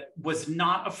team that was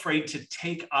not afraid to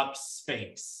take up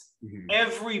space. Mm-hmm.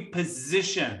 Every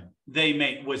position they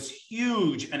made was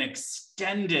huge and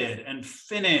extended and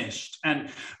finished. And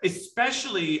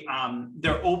especially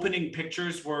their opening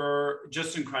pictures were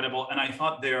just incredible. And I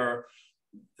thought their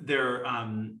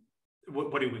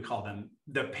what do we call them?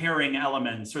 The pairing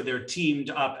elements or their teamed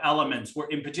up elements were,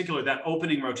 in particular, that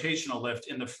opening rotational lift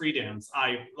in the free dance,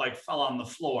 I like fell on the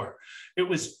floor. It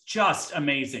was just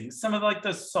amazing. Some of like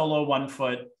the solo 1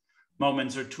 foot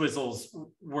moments or twizzles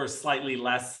were slightly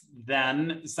less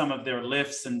than some of their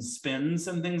lifts and spins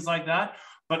and things like that.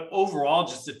 But overall,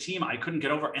 just a team I couldn't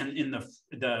get over. And in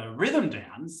the rhythm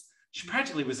dance, she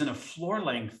practically was in a floor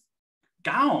length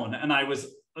gown. And I was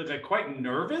like quite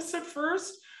nervous at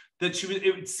first that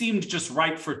it seemed just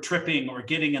ripe for tripping or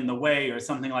getting in the way or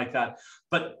something like that.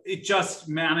 But it just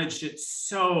managed it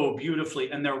so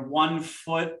beautifully. And their 1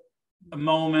 foot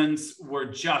moments were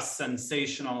just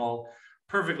sensational,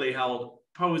 perfectly held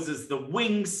poses, the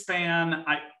wingspan.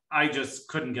 I just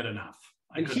couldn't get enough.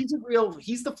 And he's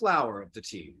the flower of the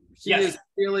team. He Yes. is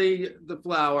really the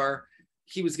flower.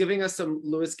 He was giving us some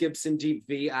Lewis Gibson deep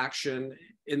V action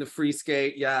in the free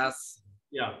skate. Yes.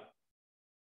 Yeah.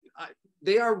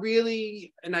 They are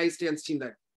really an ice dance team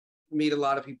that made a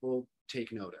lot of people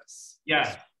take notice.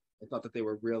 Yeah. I thought that they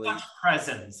were really such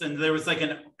presence, and there was like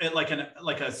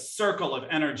a circle of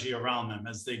energy around them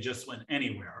as they just went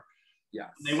anywhere. Yeah.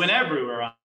 They went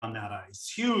everywhere on that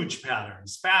ice. Huge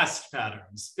patterns, fast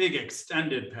patterns, big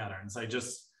extended patterns. I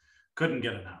just couldn't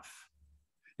get enough.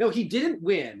 No, he didn't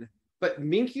win, but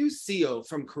Minkyu Seo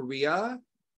from Korea.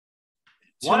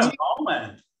 What a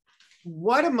moment.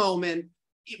 What a moment.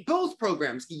 Both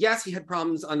programs. Yes, he had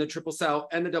problems on the triple cell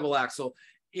and the double axel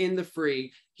in the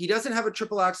free. He doesn't have a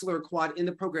triple axel or a quad in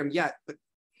the program yet, but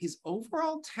his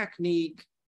overall technique,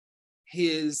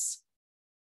 his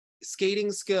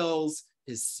skating skills,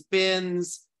 his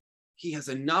spins, he has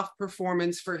enough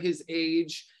performance for his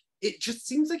age. It just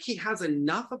seems like he has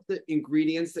enough of the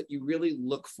ingredients that you really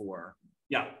look for.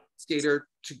 Yeah. Skater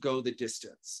to go the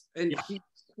distance. And he's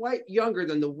quite younger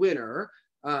than the winner,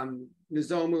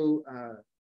 Nozomu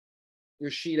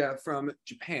Yoshida from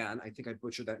Japan. I think I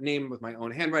butchered that name with my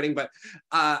own handwriting, but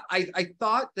I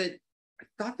thought that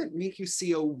Minkyu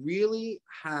Seo really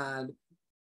had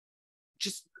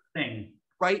just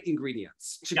right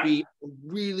ingredients to be a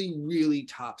really, really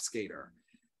top skater.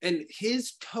 And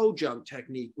his toe jump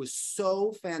technique was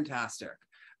so fantastic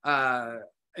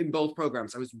in both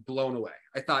programs. I was blown away.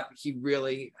 I thought he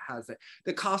really has it.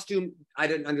 The costume, I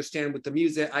didn't understand with the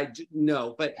music.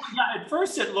 No, but yeah, at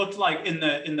first it looked like in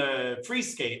the free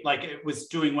skate, like it was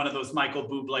doing one of those Michael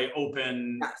Bublé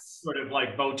open sort of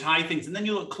like bow tie things. And then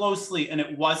you look closely and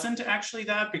it wasn't actually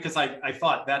that, because I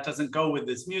thought that doesn't go with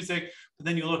this music. But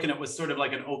then you look and it was sort of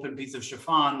like an open piece of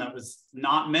chiffon that was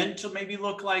not meant to maybe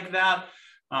look like that.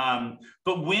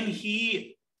 But when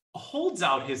he holds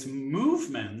out his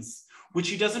movements, which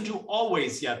he doesn't do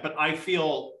always yet, but I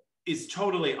feel is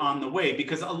totally on the way,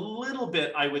 because a little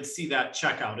bit I would see that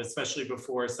check out, especially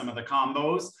before some of the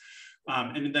combos.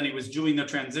 And then he was doing the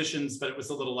transitions, but it was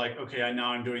a little like, okay,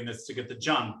 now I'm doing this to get the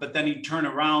jump. But then he'd turn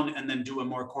around and then do a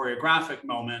more choreographic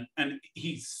moment, and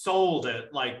he sold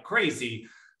it like crazy.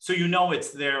 So you know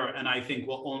it's there, and I think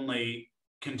will only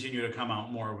continue to come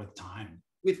out more with time.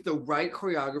 With the right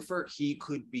choreographer, he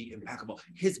could be impeccable.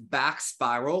 His back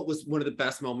spiral was one of the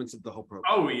best moments of the whole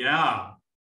program. Oh, yeah.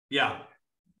 Yeah.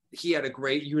 He had a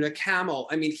great unicamel.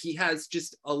 I mean, he has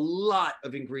just a lot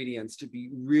of ingredients to be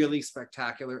really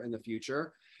spectacular in the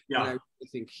future. Yeah. And I really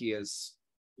think he is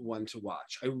one to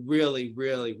watch. I really,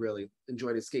 really, really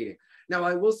enjoyed his skating. Now,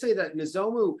 I will say that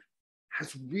Nozomu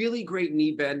has really great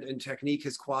knee bend and technique.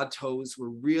 His quad toes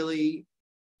were really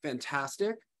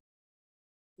fantastic.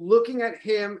 Looking at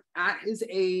him at his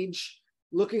age,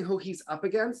 looking who he's up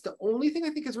against, the only thing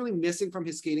I think is really missing from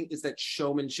his skating is that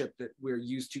showmanship that we're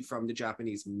used to from the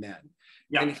Japanese men.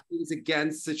 Yeah. And he's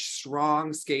against such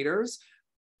strong skaters.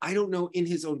 I don't know in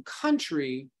his own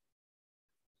country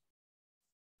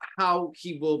how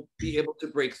he will be able to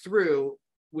break through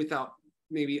without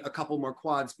maybe a couple more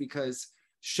quads, because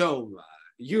Shoma,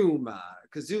 Yuma,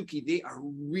 Kazuki, they are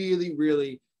really,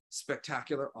 really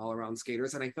spectacular all-around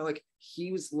skaters, and I feel like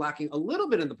he was lacking a little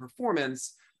bit in the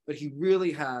performance, but he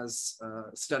really has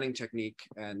stunning technique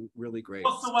and really great.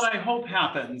 Well, so what I hope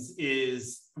happens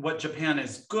is what Japan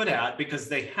is good at, because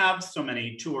they have so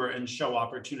many tour and show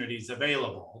opportunities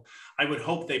available. I would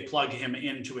hope they plug him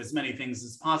into as many things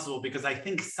as possible, because I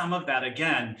think some of that,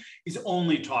 again, is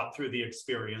only taught through the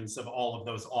experience of all of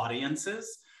those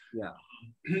audiences. Yeah.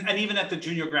 And even at the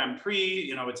Junior Grand Prix,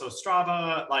 you know, it's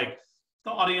Ostrava, like, the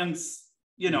audience,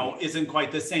 you know, isn't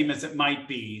quite the same as it might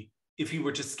be if he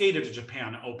were to skate at a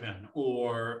Japan Open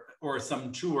or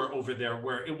some tour over there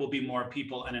where it will be more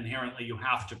people and inherently you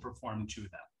have to perform to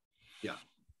them. Yeah.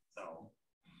 So,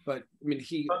 but I mean,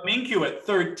 but Minkyu at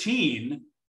 13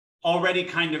 already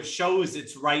kind of shows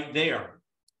it's right there.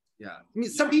 Yeah. I mean,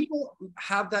 some people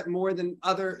have that more than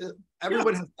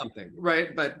everyone has something,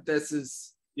 right? But this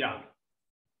is. Yeah.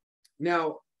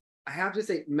 Now, I have to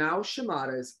say, Mao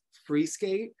Shimada's free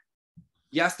skate,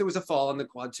 yes, there was a fall on the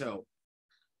quad toe.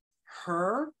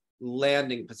 Her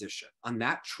landing position on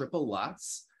that triple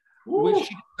Lutz, which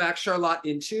she back Charlotte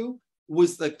into,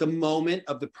 was like the moment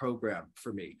of the program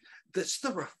for me. That's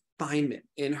the refinement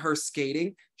in her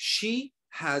skating. She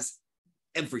has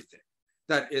everything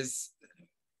that is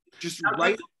just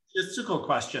right. Logistical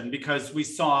question, because we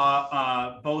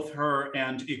saw both her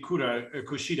and Ikura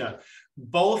Yoshida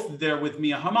both there with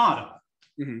Mia Hamada.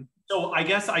 Mm-hmm. So I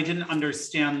guess I didn't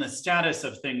understand the status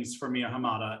of things for Mia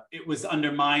Hamada. It was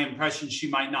under my impression she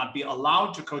might not be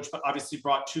allowed to coach, but obviously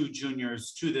brought 2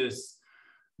 juniors to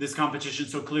this competition,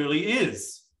 so clearly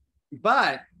is.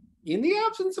 But in the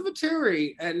absence of a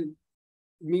Terry, and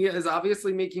Mia is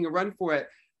obviously making a run for it,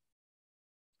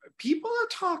 people are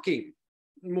talking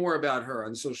more about her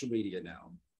on social media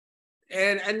now.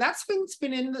 And that's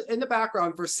been in the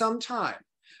background for some time.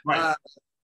 Right.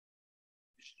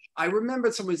 I remember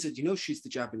someone said, you know, she's the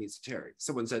Japanese Terry.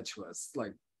 Someone said to us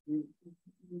like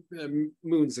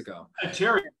moons ago. A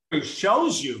Terry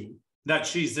shows you that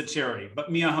she's a Terry,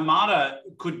 but Mia Hamada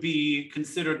could be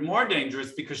considered more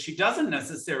dangerous because she doesn't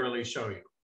necessarily show you.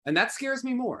 And that scares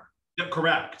me more. Yeah,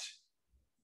 correct.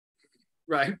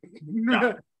 Right.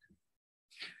 Yeah.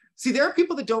 See, there are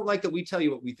people that don't like that we tell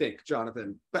you what we think,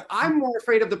 Jonathan, but I'm more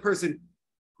afraid of the person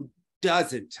who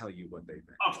doesn't tell you what they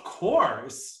think. Of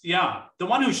course, yeah. The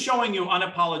one who's showing you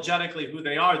unapologetically who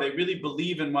they are, they really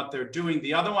believe in what they're doing.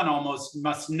 The other one almost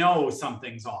must know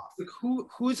something's off. Like who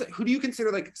do you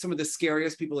consider like some of the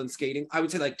scariest people in skating? I would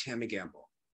say like Tammy Gamble.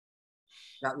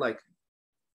 Not like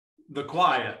the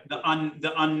quiet, the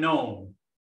unknown.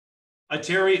 A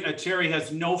Terry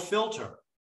has no filter.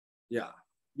 Yeah.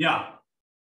 Yeah.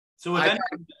 So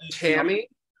Tammy,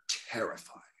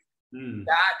 terrifying.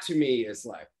 That to me is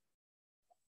like,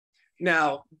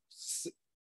 now,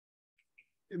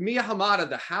 Mia Hamada,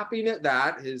 the happiness,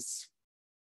 that is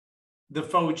the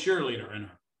faux cheerleader in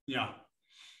her. Yeah.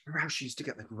 Remember how she used to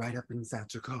get like right up in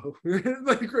Satsuko?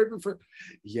 Like right before.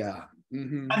 Yeah.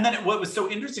 Mm-hmm. And then what was so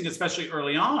interesting, especially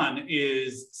early on,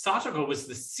 is Satoko was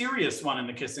the serious one in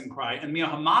the kiss and cry, and Mia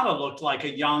Hamada looked like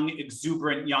a young,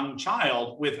 exuberant young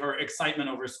child with her excitement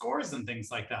over scores and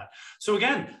things like that. So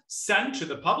again, sent to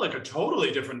the public a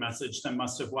totally different message than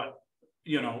must have what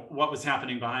was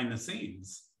happening behind the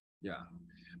scenes. Yeah.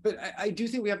 But I do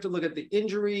think we have to look at the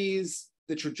injuries,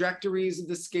 the trajectories of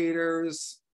the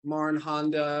skaters. Marin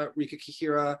Honda, Rika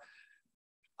Kihira.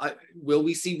 Will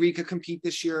we see Rika compete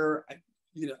this year?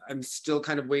 I'm still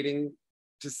kind of waiting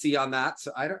to see on that.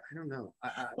 So I don't know.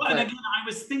 And again, I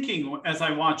was thinking as I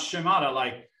watched Shimada,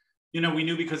 like, we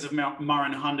knew because of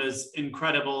Marin Honda's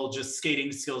incredible just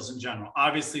skating skills in general.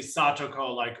 Obviously,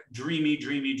 Satoko, like dreamy,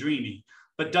 dreamy, dreamy.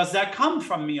 But does that come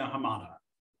from Mia Hamada?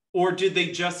 Or did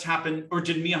they just happen, or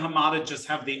did Mia Hamada just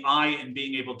have the eye in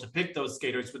being able to pick those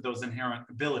skaters with those inherent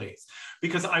abilities?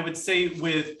 Because I would say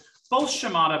with both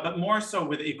Shimada, but more so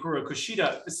with Ikura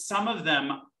Yoshida, some of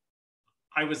them,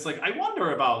 I was like, I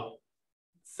wonder about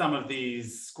some of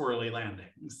these squirrely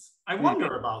landings. I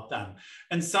wonder about them.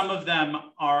 And some of them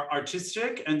are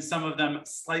artistic and some of them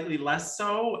slightly less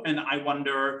so. And I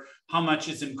wonder how much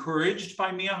is encouraged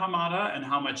by Mia Hamada and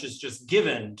how much is just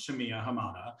given to Mia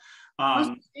Hamada.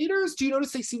 Skaters, do you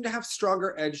notice they seem to have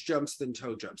stronger edge jumps than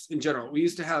toe jumps in general? We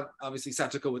used to have obviously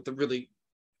Satoko with the really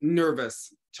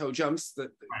nervous toe jumps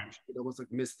that she'd almost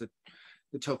like miss the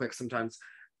toe pick sometimes.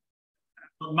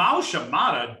 Mao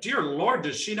Shimada, dear Lord,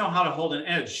 does she know how to hold an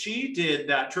edge? She did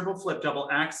that triple flip double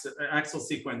axel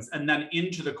sequence and then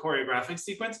into the choreographic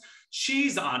sequence.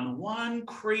 She's on one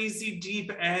crazy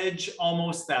deep edge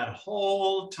almost that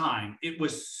whole time. It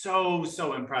was so,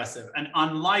 so impressive. And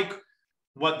unlike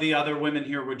what the other women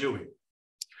here were doing.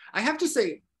 I have to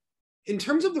say, in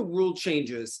terms of the rule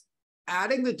changes,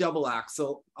 adding the double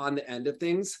axel on the end of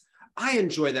things, I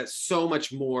enjoy that so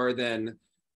much more than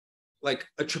like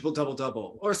a triple double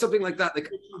double or something like that.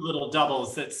 Like little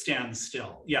doubles that stand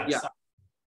still. Yes.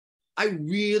 Yeah.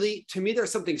 To me,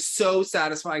 there's something so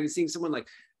satisfying in seeing someone like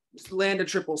land a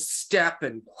triple step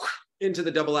and into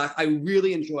the double axel. I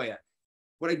really enjoy it.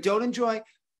 What I don't enjoy,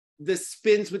 the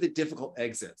spins with the difficult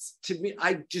exits. To me,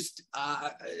 I just,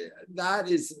 that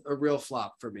is a real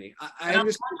flop for me. I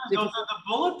understand. Those are the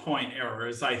bullet point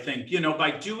errors, I think.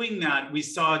 By doing that, we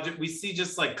see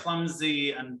just like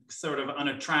clumsy and sort of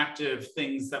unattractive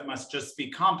things that must just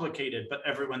be complicated, but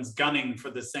everyone's gunning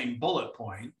for the same bullet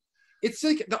point. It's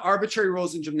like the arbitrary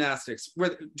rules in gymnastics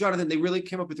where, Jonathan, they really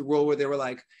came up with a rule where they were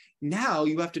like, now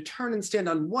you have to turn and stand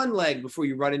on one leg before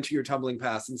you run into your tumbling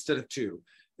pass instead of two.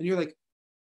 And you're like,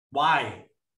 why?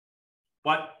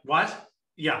 What?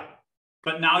 Yeah.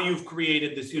 But now you've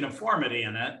created this uniformity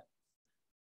in it.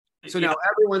 So now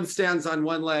everyone stands on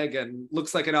one leg and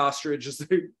looks like an ostrich as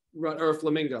they run, or a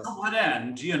flamingo. To what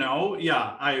end?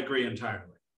 Yeah, I agree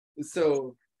entirely.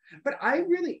 So, but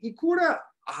Ikura,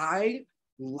 I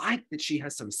like that she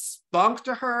has some spunk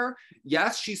to her.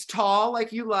 Yes, she's tall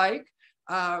like you like.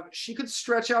 She could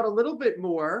stretch out a little bit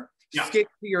more. skate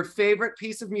to your favorite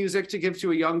piece of music to give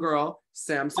to a young girl,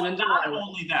 Samson and Delilah. Not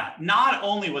only that, not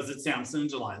only was it Samson and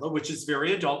Delilah, which is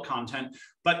very adult content,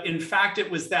 but in fact, it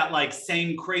was that like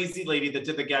same crazy lady that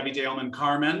did the Gabby Daleman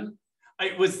Carmen.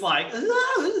 It was like,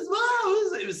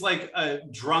 it was like a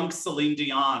drunk Celine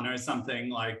Dion or something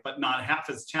like, but not half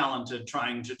as talented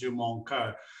trying to do Mon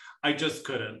Coeur. I just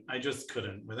couldn't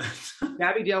with it.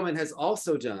 Gabby Daleman has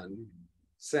also done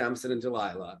Samson and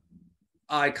Delilah.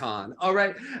 Icon. All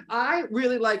right. I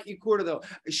really like Ikura though.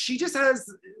 She just has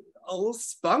a little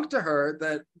spunk to her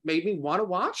that made me want to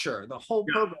watch her. The whole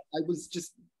program.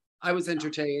 I was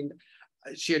entertained.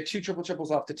 She had 2 triple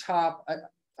triples off the top.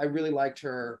 I really liked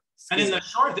her. And in the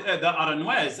short, the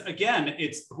Aranjuez, again,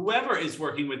 it's whoever is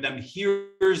working with them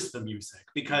hears the music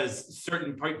because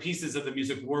certain pieces of the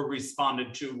music were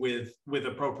responded to with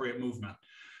appropriate movement.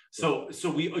 So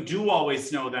we do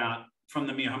always know that from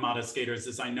the Mia Hamada skaters,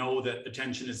 is I know that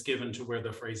attention is given to where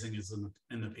the phrasing is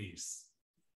in the piece.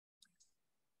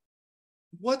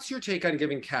 What's your take on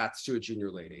giving cats to a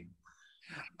junior lady?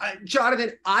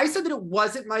 Jonathan, I said that it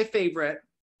wasn't my favorite,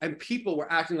 and people were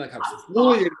acting like I was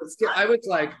brilliant. I was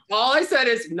like, all I said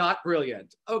is not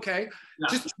brilliant. Okay, no.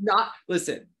 Just not,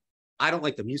 listen, I don't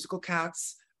like the musical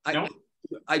cats. I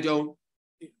don't.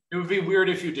 It would be weird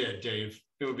if you did, Dave.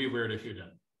 It would be weird if you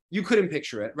did. You couldn't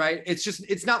picture it, right?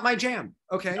 It's not my jam,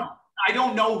 okay? No, I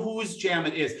don't know whose jam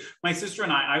it is. My sister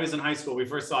and I was in high school. We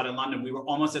first saw it in London. We were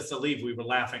almost at to leave. We were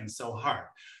laughing so hard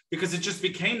because it just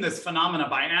became this phenomena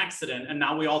by accident. And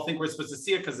now we all think we're supposed to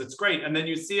see it because it's great. And then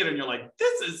you see it and you're like,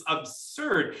 this is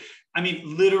absurd. I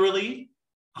mean, literally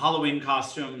Halloween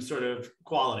costume sort of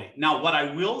quality. Now, what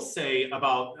I will say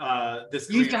about this—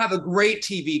 You used to have a great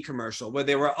TV commercial where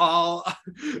they were all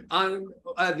on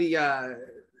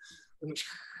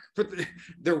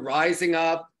they're rising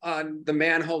up on the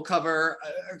manhole cover.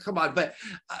 Come on, but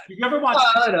did you ever watch?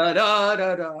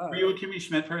 Were you a Kimmy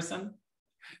Schmidt person?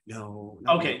 No.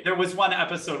 Okay, there was one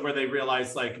episode where they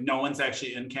realized like no one's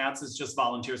actually in Cats; it's just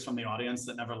volunteers from the audience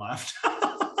that never left.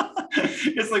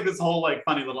 It's like this whole like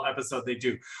funny little episode they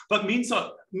do. But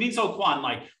Minsol Kwon,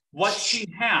 like what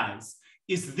she has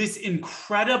is this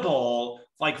incredible,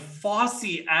 like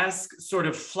Fosse-esque sort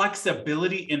of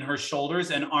flexibility in her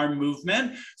shoulders and arm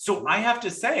movement. So I have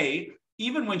to say,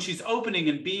 even when she's opening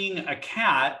and being a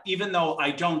cat, even though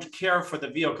I don't care for the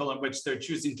vehicle in which they're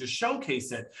choosing to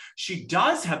showcase it, she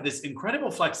does have this incredible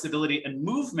flexibility and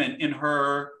movement in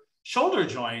her shoulder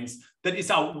joints that is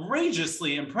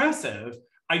outrageously impressive.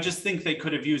 I just think they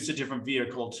could have used a different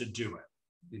vehicle to do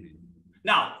it. Mm-hmm.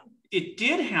 Now, it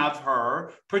did have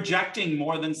her projecting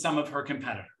more than some of her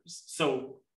competitors.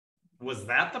 So was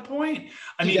that the point?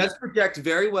 She does project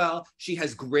very well. She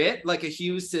has grit like a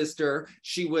Hughes sister.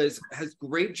 She has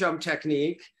great jump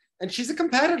technique, and she's a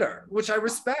competitor, which I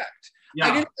respect. Yeah.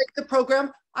 I didn't like the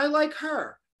program. I like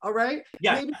her. All right.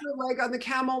 Yeah. Maybe her leg on the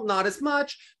camel, not as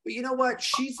much, but you know what?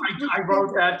 I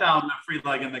wrote that down, the free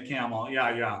leg and the camel.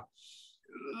 Yeah.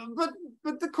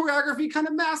 But the choreography kind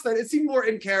of masked that. It seemed more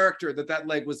in character that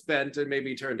leg was bent and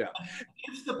maybe turned out.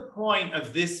 If the point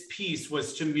of this piece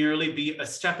was to merely be a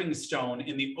stepping stone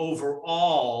in the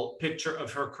overall picture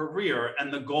of her career,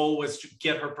 and the goal was to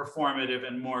get her performative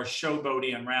and more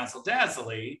showboaty and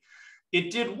razzle-dazzly,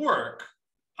 it did work.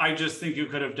 I just think you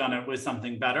could have done it with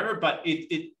something better. But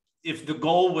if the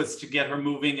goal was to get her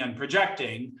moving and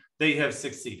projecting, they have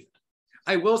succeeded.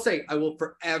 I will say, I will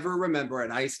forever remember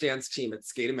an ice dance team at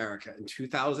Skate America in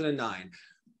 2009.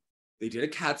 They did a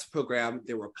Cats program.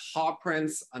 There were paw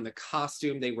prints on the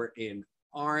costume. They were in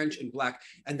orange and black,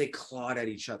 and they clawed at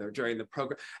each other during the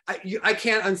program. I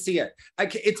can't unsee it.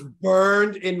 It's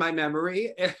burned in my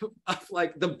memory of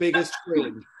like the biggest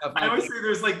cringe. I always say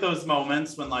there's like those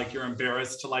moments when like you're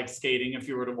embarrassed to like skating if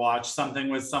you were to watch something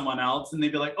with someone else, and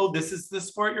they'd be like, oh, this is the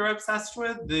sport you're obsessed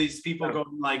with? These people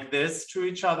going like this to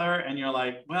each other, and you're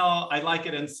like, well, I like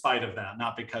it in spite of that,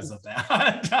 not because of that.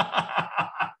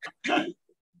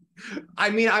 I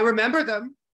mean, I remember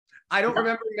them. I don't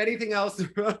remember anything else.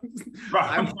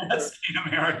 Right, that's Skate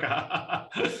America.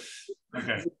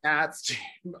 Okay. Cats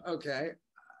team. Okay.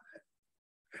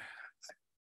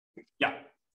 Yeah.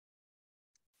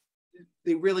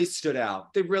 They really stood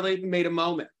out. They really made a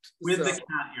moment. With the cat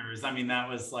ears, I mean, that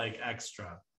was like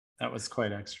extra. That was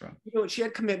quite extra. You know, she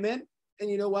had commitment, and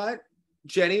you know what?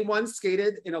 Jenny once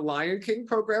skated in a Lion King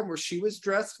program where she was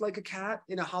dressed like a cat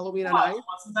in a Halloween on Ice.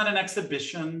 Wasn't that an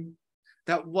exhibition?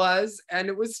 That was, and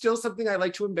it was still something I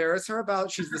like to embarrass her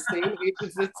about. She's the same age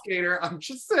as this skater. I'm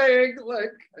just saying, like,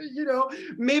 you know,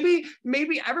 maybe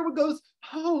everyone goes,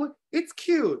 oh, it's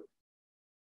cute.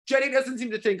 Jenny doesn't seem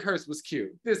to think hers was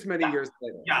cute this many years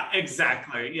later. Yeah,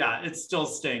 exactly. Yeah, it still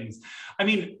stings. I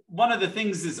mean, one of the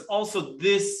things is also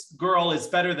this girl is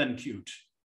better than cute.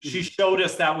 She showed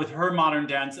us that with her modern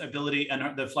dance ability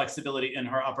and the flexibility in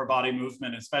her upper body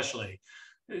movement, especially.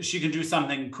 She can do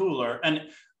something cooler. And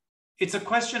it's a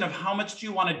question of how much do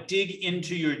you want to dig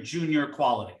into your junior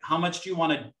quality? How much do you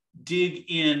want to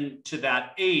dig into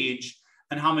that age?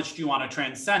 And how much do you want to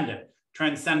transcend it?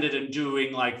 Transcend it in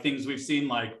doing like things we've seen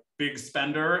like Big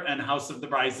Spender and House of the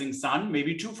Rising Sun,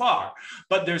 maybe too far.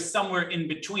 But there's somewhere in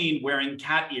between wearing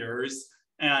cat ears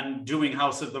and doing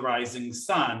House of the Rising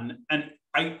Sun. And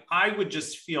I would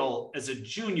just feel as a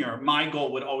junior, my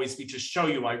goal would always be to show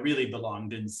you I really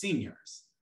belonged in seniors.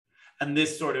 And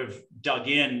this sort of dug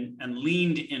in and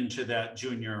leaned into that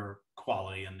junior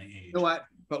quality in the age. You know what?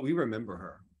 But we remember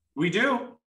her. We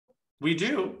do. We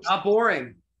do. Not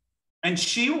boring. And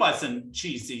she wasn't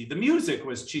cheesy. The music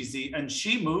was cheesy and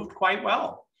she moved quite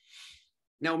well.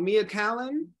 Now, Mia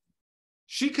Kalin,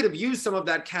 she could have used some of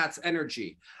that cat's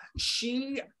energy.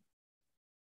 She,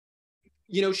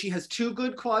 you know, she has 2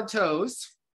 good quad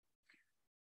toes.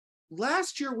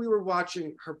 Last year, we were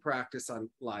watching her practice on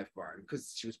Live Barn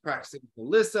because she was practicing with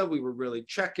Melissa. We were really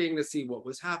checking to see what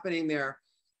was happening there.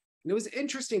 And it was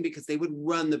interesting because they would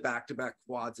run the back-to-back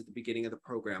quads at the beginning of the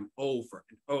program over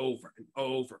and over and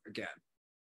over again.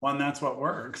 Well, and that's what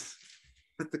works.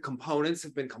 But the components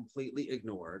have been completely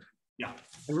ignored. Yeah.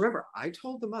 And remember, I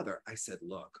told the mother, I said,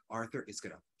 look, Arthur is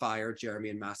going to fire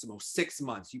Jeremy and Massimo 6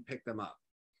 months. You pick them up.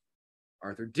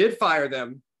 Arthur did fire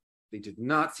them. They did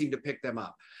not seem to pick them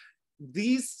up.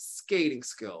 These skating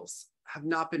skills have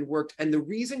not been worked. And the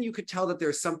reason you could tell that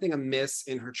there's something amiss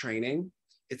in her training,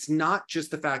 it's not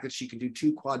just the fact that she can do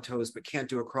 2 quad toes, but can't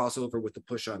do a crossover with the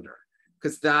push under,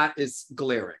 because that is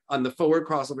glaring. On the forward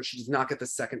crossover, she does not get the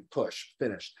second push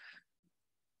finished.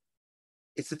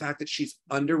 It's the fact that she's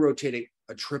under rotating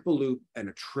a triple loop and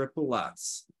a triple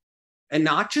Lutz. And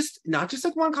not just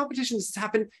like one competition. This has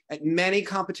happened at many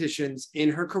competitions in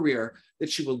her career, that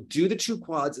she will do the 2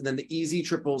 quads and then the easy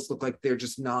triples look like they're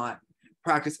just not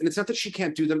practiced. And it's not that she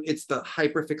can't do them, it's the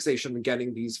hyperfixation on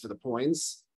getting these for the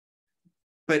points.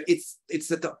 But it's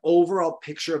that the overall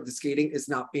picture of the skating is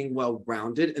not being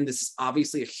well-rounded. And this is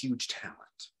obviously a huge talent.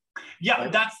 Yeah,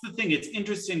 that's the thing. It's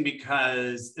interesting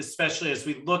because, especially as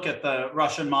we look at the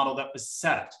Russian model that was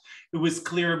set, it was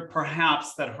clear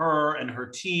perhaps that her and her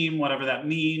team, whatever that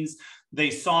means, they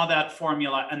saw that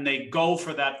formula and they go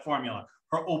for that formula.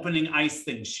 Her opening ice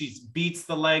thing, she beats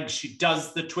the leg, she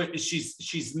does the twist,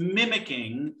 she's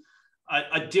mimicking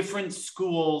a different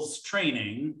school's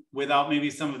training without maybe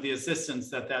some of the assistance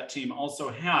that team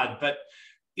also had. But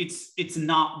it's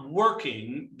not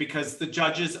working because the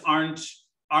judges aren't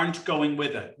going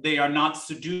with it. They are not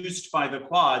seduced by the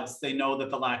quads. They know that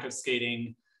the lack of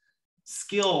skating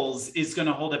skills is going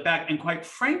to hold it back. And quite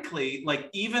frankly, like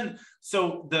even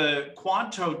so, the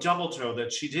quad toe, double toe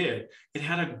that she did, it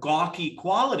had a gawky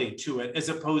quality to it as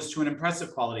opposed to an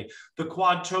impressive quality. The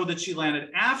quad toe that she landed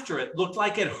after it looked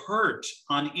like it hurt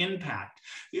on impact.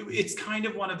 It's kind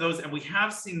of one of those, and we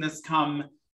have seen this come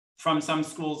from some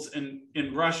schools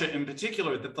in Russia in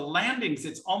particular, that the landings,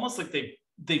 it's almost like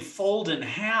they fold in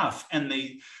half, and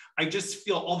I just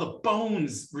feel all the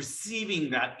bones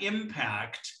receiving that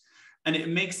impact, and it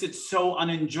makes it so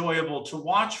unenjoyable to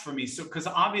watch for me. So, because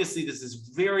obviously this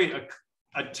is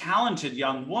a talented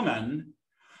young woman,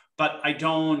 but I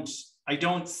don't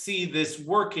see this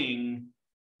working,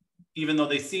 even though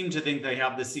they seem to think they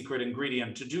have the secret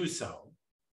ingredient to do so.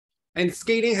 And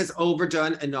skating has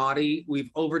overdone Anati.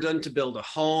 We've overdone To Build a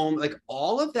Home. Like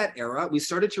all of that era, we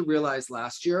started to realize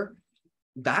last year,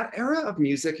 that era of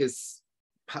music is,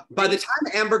 by the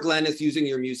time Amber Glenn is using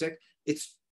your music,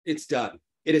 it's done.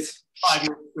 It is 5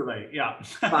 years too late. Yeah.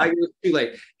 5 years too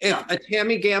late. If a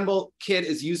Tammy Gamble kid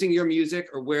is using your music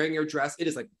or wearing your dress, it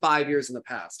is like 5 years in the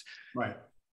past. Right.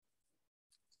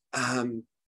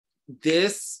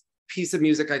 This piece of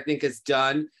music, I think, is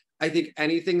done. I think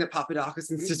anything that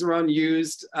Papadakis and Cicerone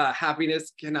used,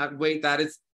 Happiness Cannot Wait, that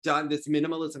is done. This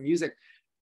minimalism music,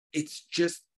 it's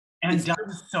just, and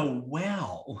done so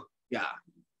well. Yeah.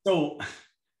 So,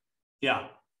 yeah.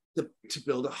 To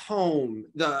Build a Home,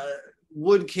 the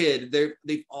Wood Kid,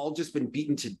 they've all just been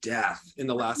beaten to death in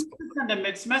the last. Send a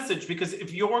mixed message, because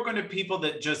if you're going to people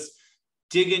that just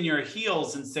dig in your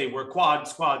heels and say we're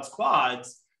quads,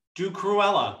 do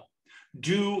Cruella.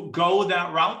 Go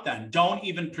that route then. Don't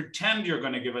even pretend you're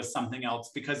going to give us something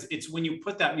else, because it's when you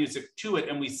put that music to it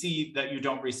and we see that you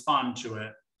don't respond to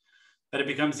it, that it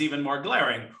becomes even more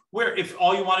glaring. Where if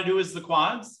all you want to do is the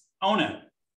quads, own it.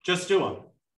 Just do them.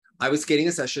 I was skating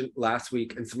a session last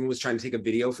week and someone was trying to take a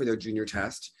video for their junior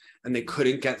test. and they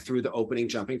couldn't get through the opening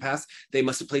jumping pass, they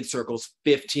must have played circles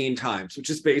 15 times, which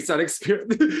is based on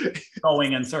experience.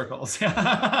 Going in circles.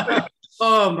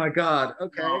 Oh my God.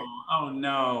 Okay. Oh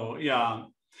no. Yeah.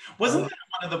 Wasn't that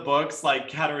one of the books, like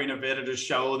Katerina did a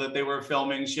show that they were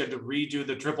filming? She had to redo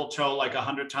the triple toe like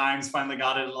 100 times, finally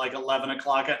got it at like 11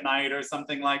 o'clock at night or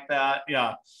something like that.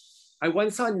 Yeah. I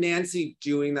once saw Nancy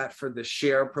doing that for the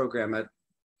Share program at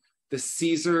the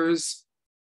Caesars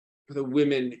for the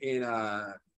women in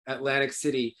Atlantic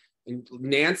City. And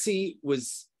Nancy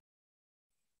was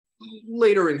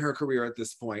later in her career at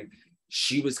this point.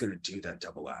 She was going to do that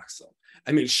double axel.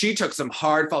 I mean, she took some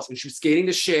hard falls when she was skating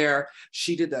to Share.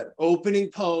 She did that opening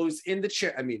pose in the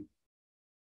chair. I mean,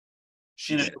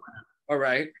 she did. All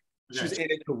right. Okay. She was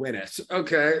in it to win it.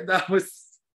 Okay.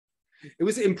 It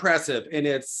was impressive in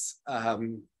its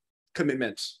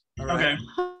commitment. All right?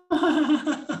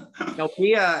 Okay. Now,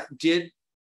 Mia did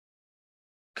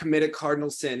commit a cardinal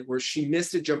sin where she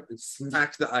missed a jump and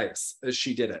smacked the ice as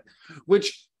she did it,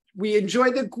 which we enjoy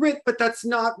the grit, but that's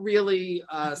not really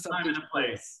something. Time and a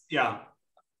place. Yeah.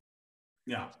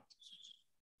 Yeah.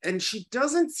 And she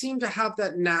doesn't seem to have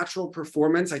that natural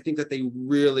performance. I think that they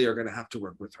really are going to have to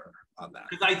work with her on that.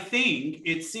 Because I think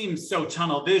it seems so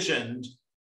tunnel visioned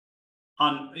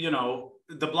on,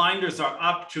 the blinders are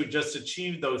up to just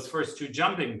achieve those first two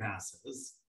jumping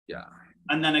passes. Yeah.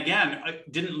 And then again, I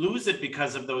didn't lose it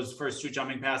because of those first two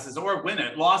jumping passes or win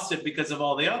it, lost it because of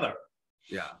all the other.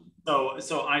 Yeah.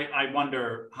 So I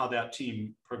wonder how that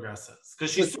team progresses,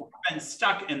 because she's sort of been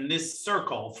stuck in this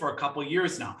circle for a couple of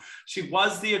years now. She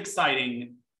was the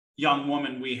exciting young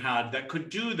woman we had that could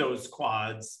do those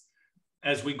quads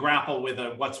as we grapple with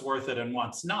what's worth it and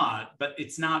what's not, but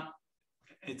it's not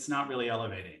really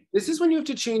elevating. This is when you have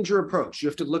to change your approach. You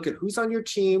have to look at who's on your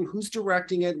team, who's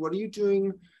directing it, what are you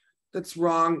doing that's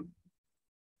wrong.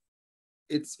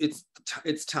 It's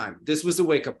time. This was a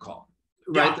wake-up call.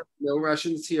 Right? Yeah. No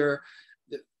Russians here.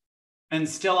 And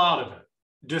still out of it,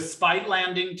 despite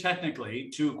landing technically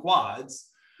 2 quads.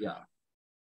 Yeah.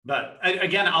 But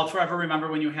again, I'll forever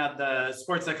remember when you had the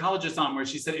sports psychologist on where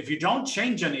she said, if you don't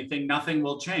change anything, nothing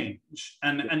will change.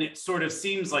 And it sort of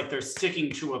seems like they're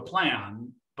sticking to a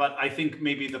plan, but I think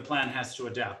maybe the plan has to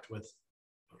adapt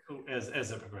as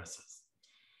it progresses.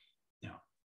 Yeah.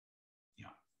 Yeah.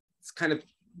 It's kind of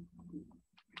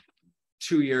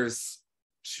 2 years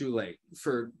too late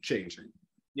for changing.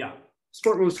 Yeah.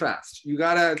 Sport moves fast. You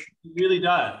gotta. It really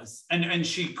does. And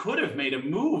she could have made a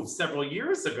move several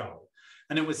years ago.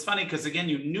 And it was funny because, again,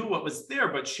 you knew what was there,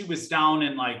 but she was down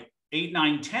in like 8,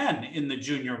 9, 10 in the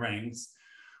junior ranks,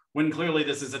 when clearly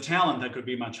this is a talent that could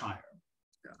be much higher.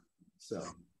 Yeah. So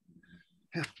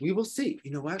yeah, we will see.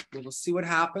 You know what? We will see what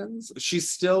happens. She's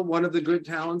still one of the good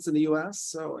talents in the US.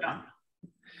 So yeah.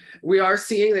 We are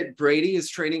seeing that Brady is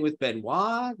training with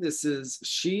Benoit.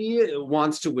 She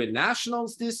wants to win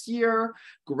nationals this year.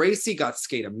 Gracie got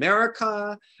Skate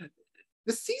America.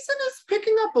 The season is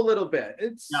picking up a little bit.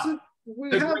 The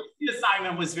Gracie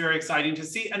assignment was very exciting to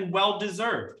see and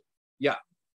well-deserved. Yeah.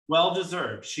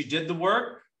 Well-deserved. She did the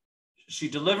work. She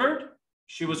delivered.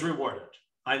 She was rewarded.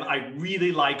 I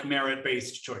really like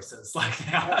merit-based choices like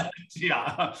that.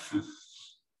 Yeah.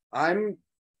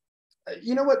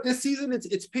 You know what? This season,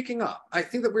 it's picking up. I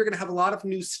think that we're going to have a lot of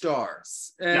new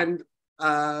stars, and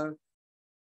we're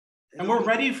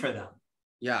ready for them.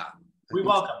 Yeah, we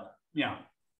welcome them. Yeah.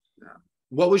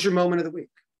 What was your moment of the week?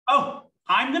 Oh,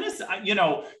 I'm gonna say,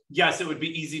 yes, it would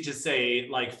be easy to say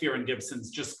like Fear and Gibson's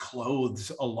just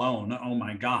clothes alone. Oh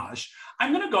my gosh,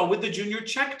 I'm gonna go with the junior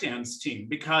Czech dance team,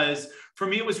 because for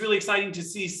me it was really exciting to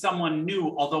see someone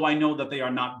new. Although I know that they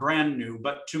are not brand new,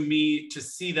 but to me, to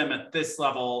see them at this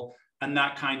level and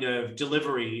that kind of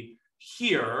delivery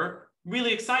here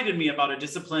really excited me about a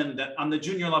discipline that on the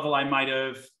junior level I might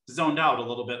have zoned out a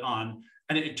little bit on,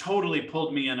 and it totally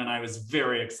pulled me in, and I was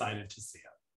very excited to see it.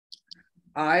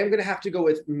 I'm going to have to go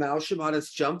with Mao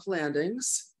Shimada's jump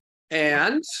landings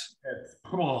and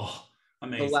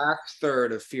amazing. The last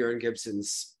third of Fear and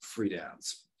Gibson's free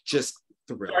dance. Just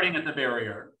thrilling. Starting at the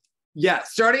barrier. Yeah,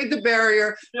 starting at the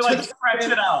barrier. Stretch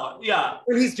it out. Yeah.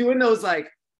 When he's doing those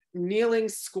kneeling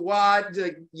squat,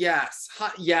 yes,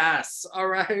 all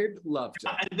right, loved it.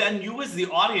 And then you as the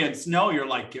audience know, you're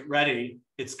like, get ready,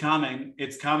 it's coming,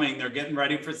 they're getting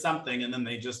ready for something, and then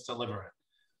they just deliver it.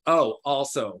 Oh,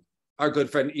 also, our good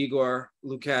friend Igor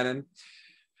Lukanin.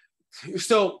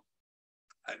 So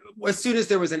as soon as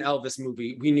there was an Elvis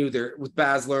movie, we knew there, with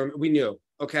Baz Luhrmann, we knew,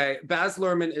 okay, Baz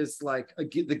Luhrmann is like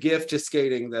the gift to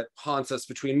skating that haunts us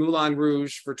between Moulin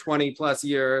Rouge for 20 plus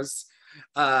years,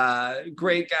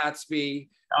 Great Gatsby.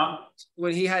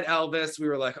 When he had Elvis, we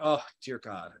were like, oh dear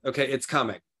God, okay, it's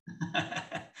coming.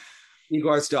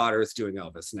 Igor's daughter is doing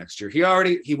Elvis next year.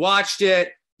 He watched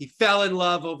it. He fell in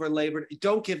love over Labor Day.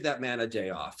 Don't give that man a day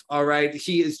off. All right.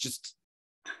 He is just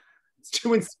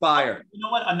too inspired. You know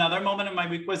what? Another moment of my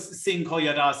week was seeing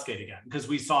Kolyada skate again, because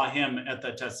we saw him at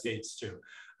the test skates too.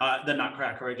 The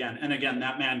Nutcracker again. And again,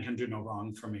 that man can do no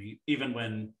wrong for me, even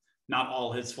when not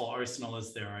all his full arsenal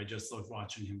is there. I just love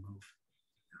watching him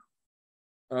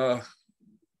move.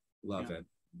 Love it.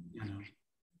 You know.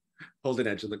 Hold an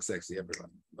edge and look sexy, everyone.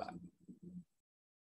 Bye.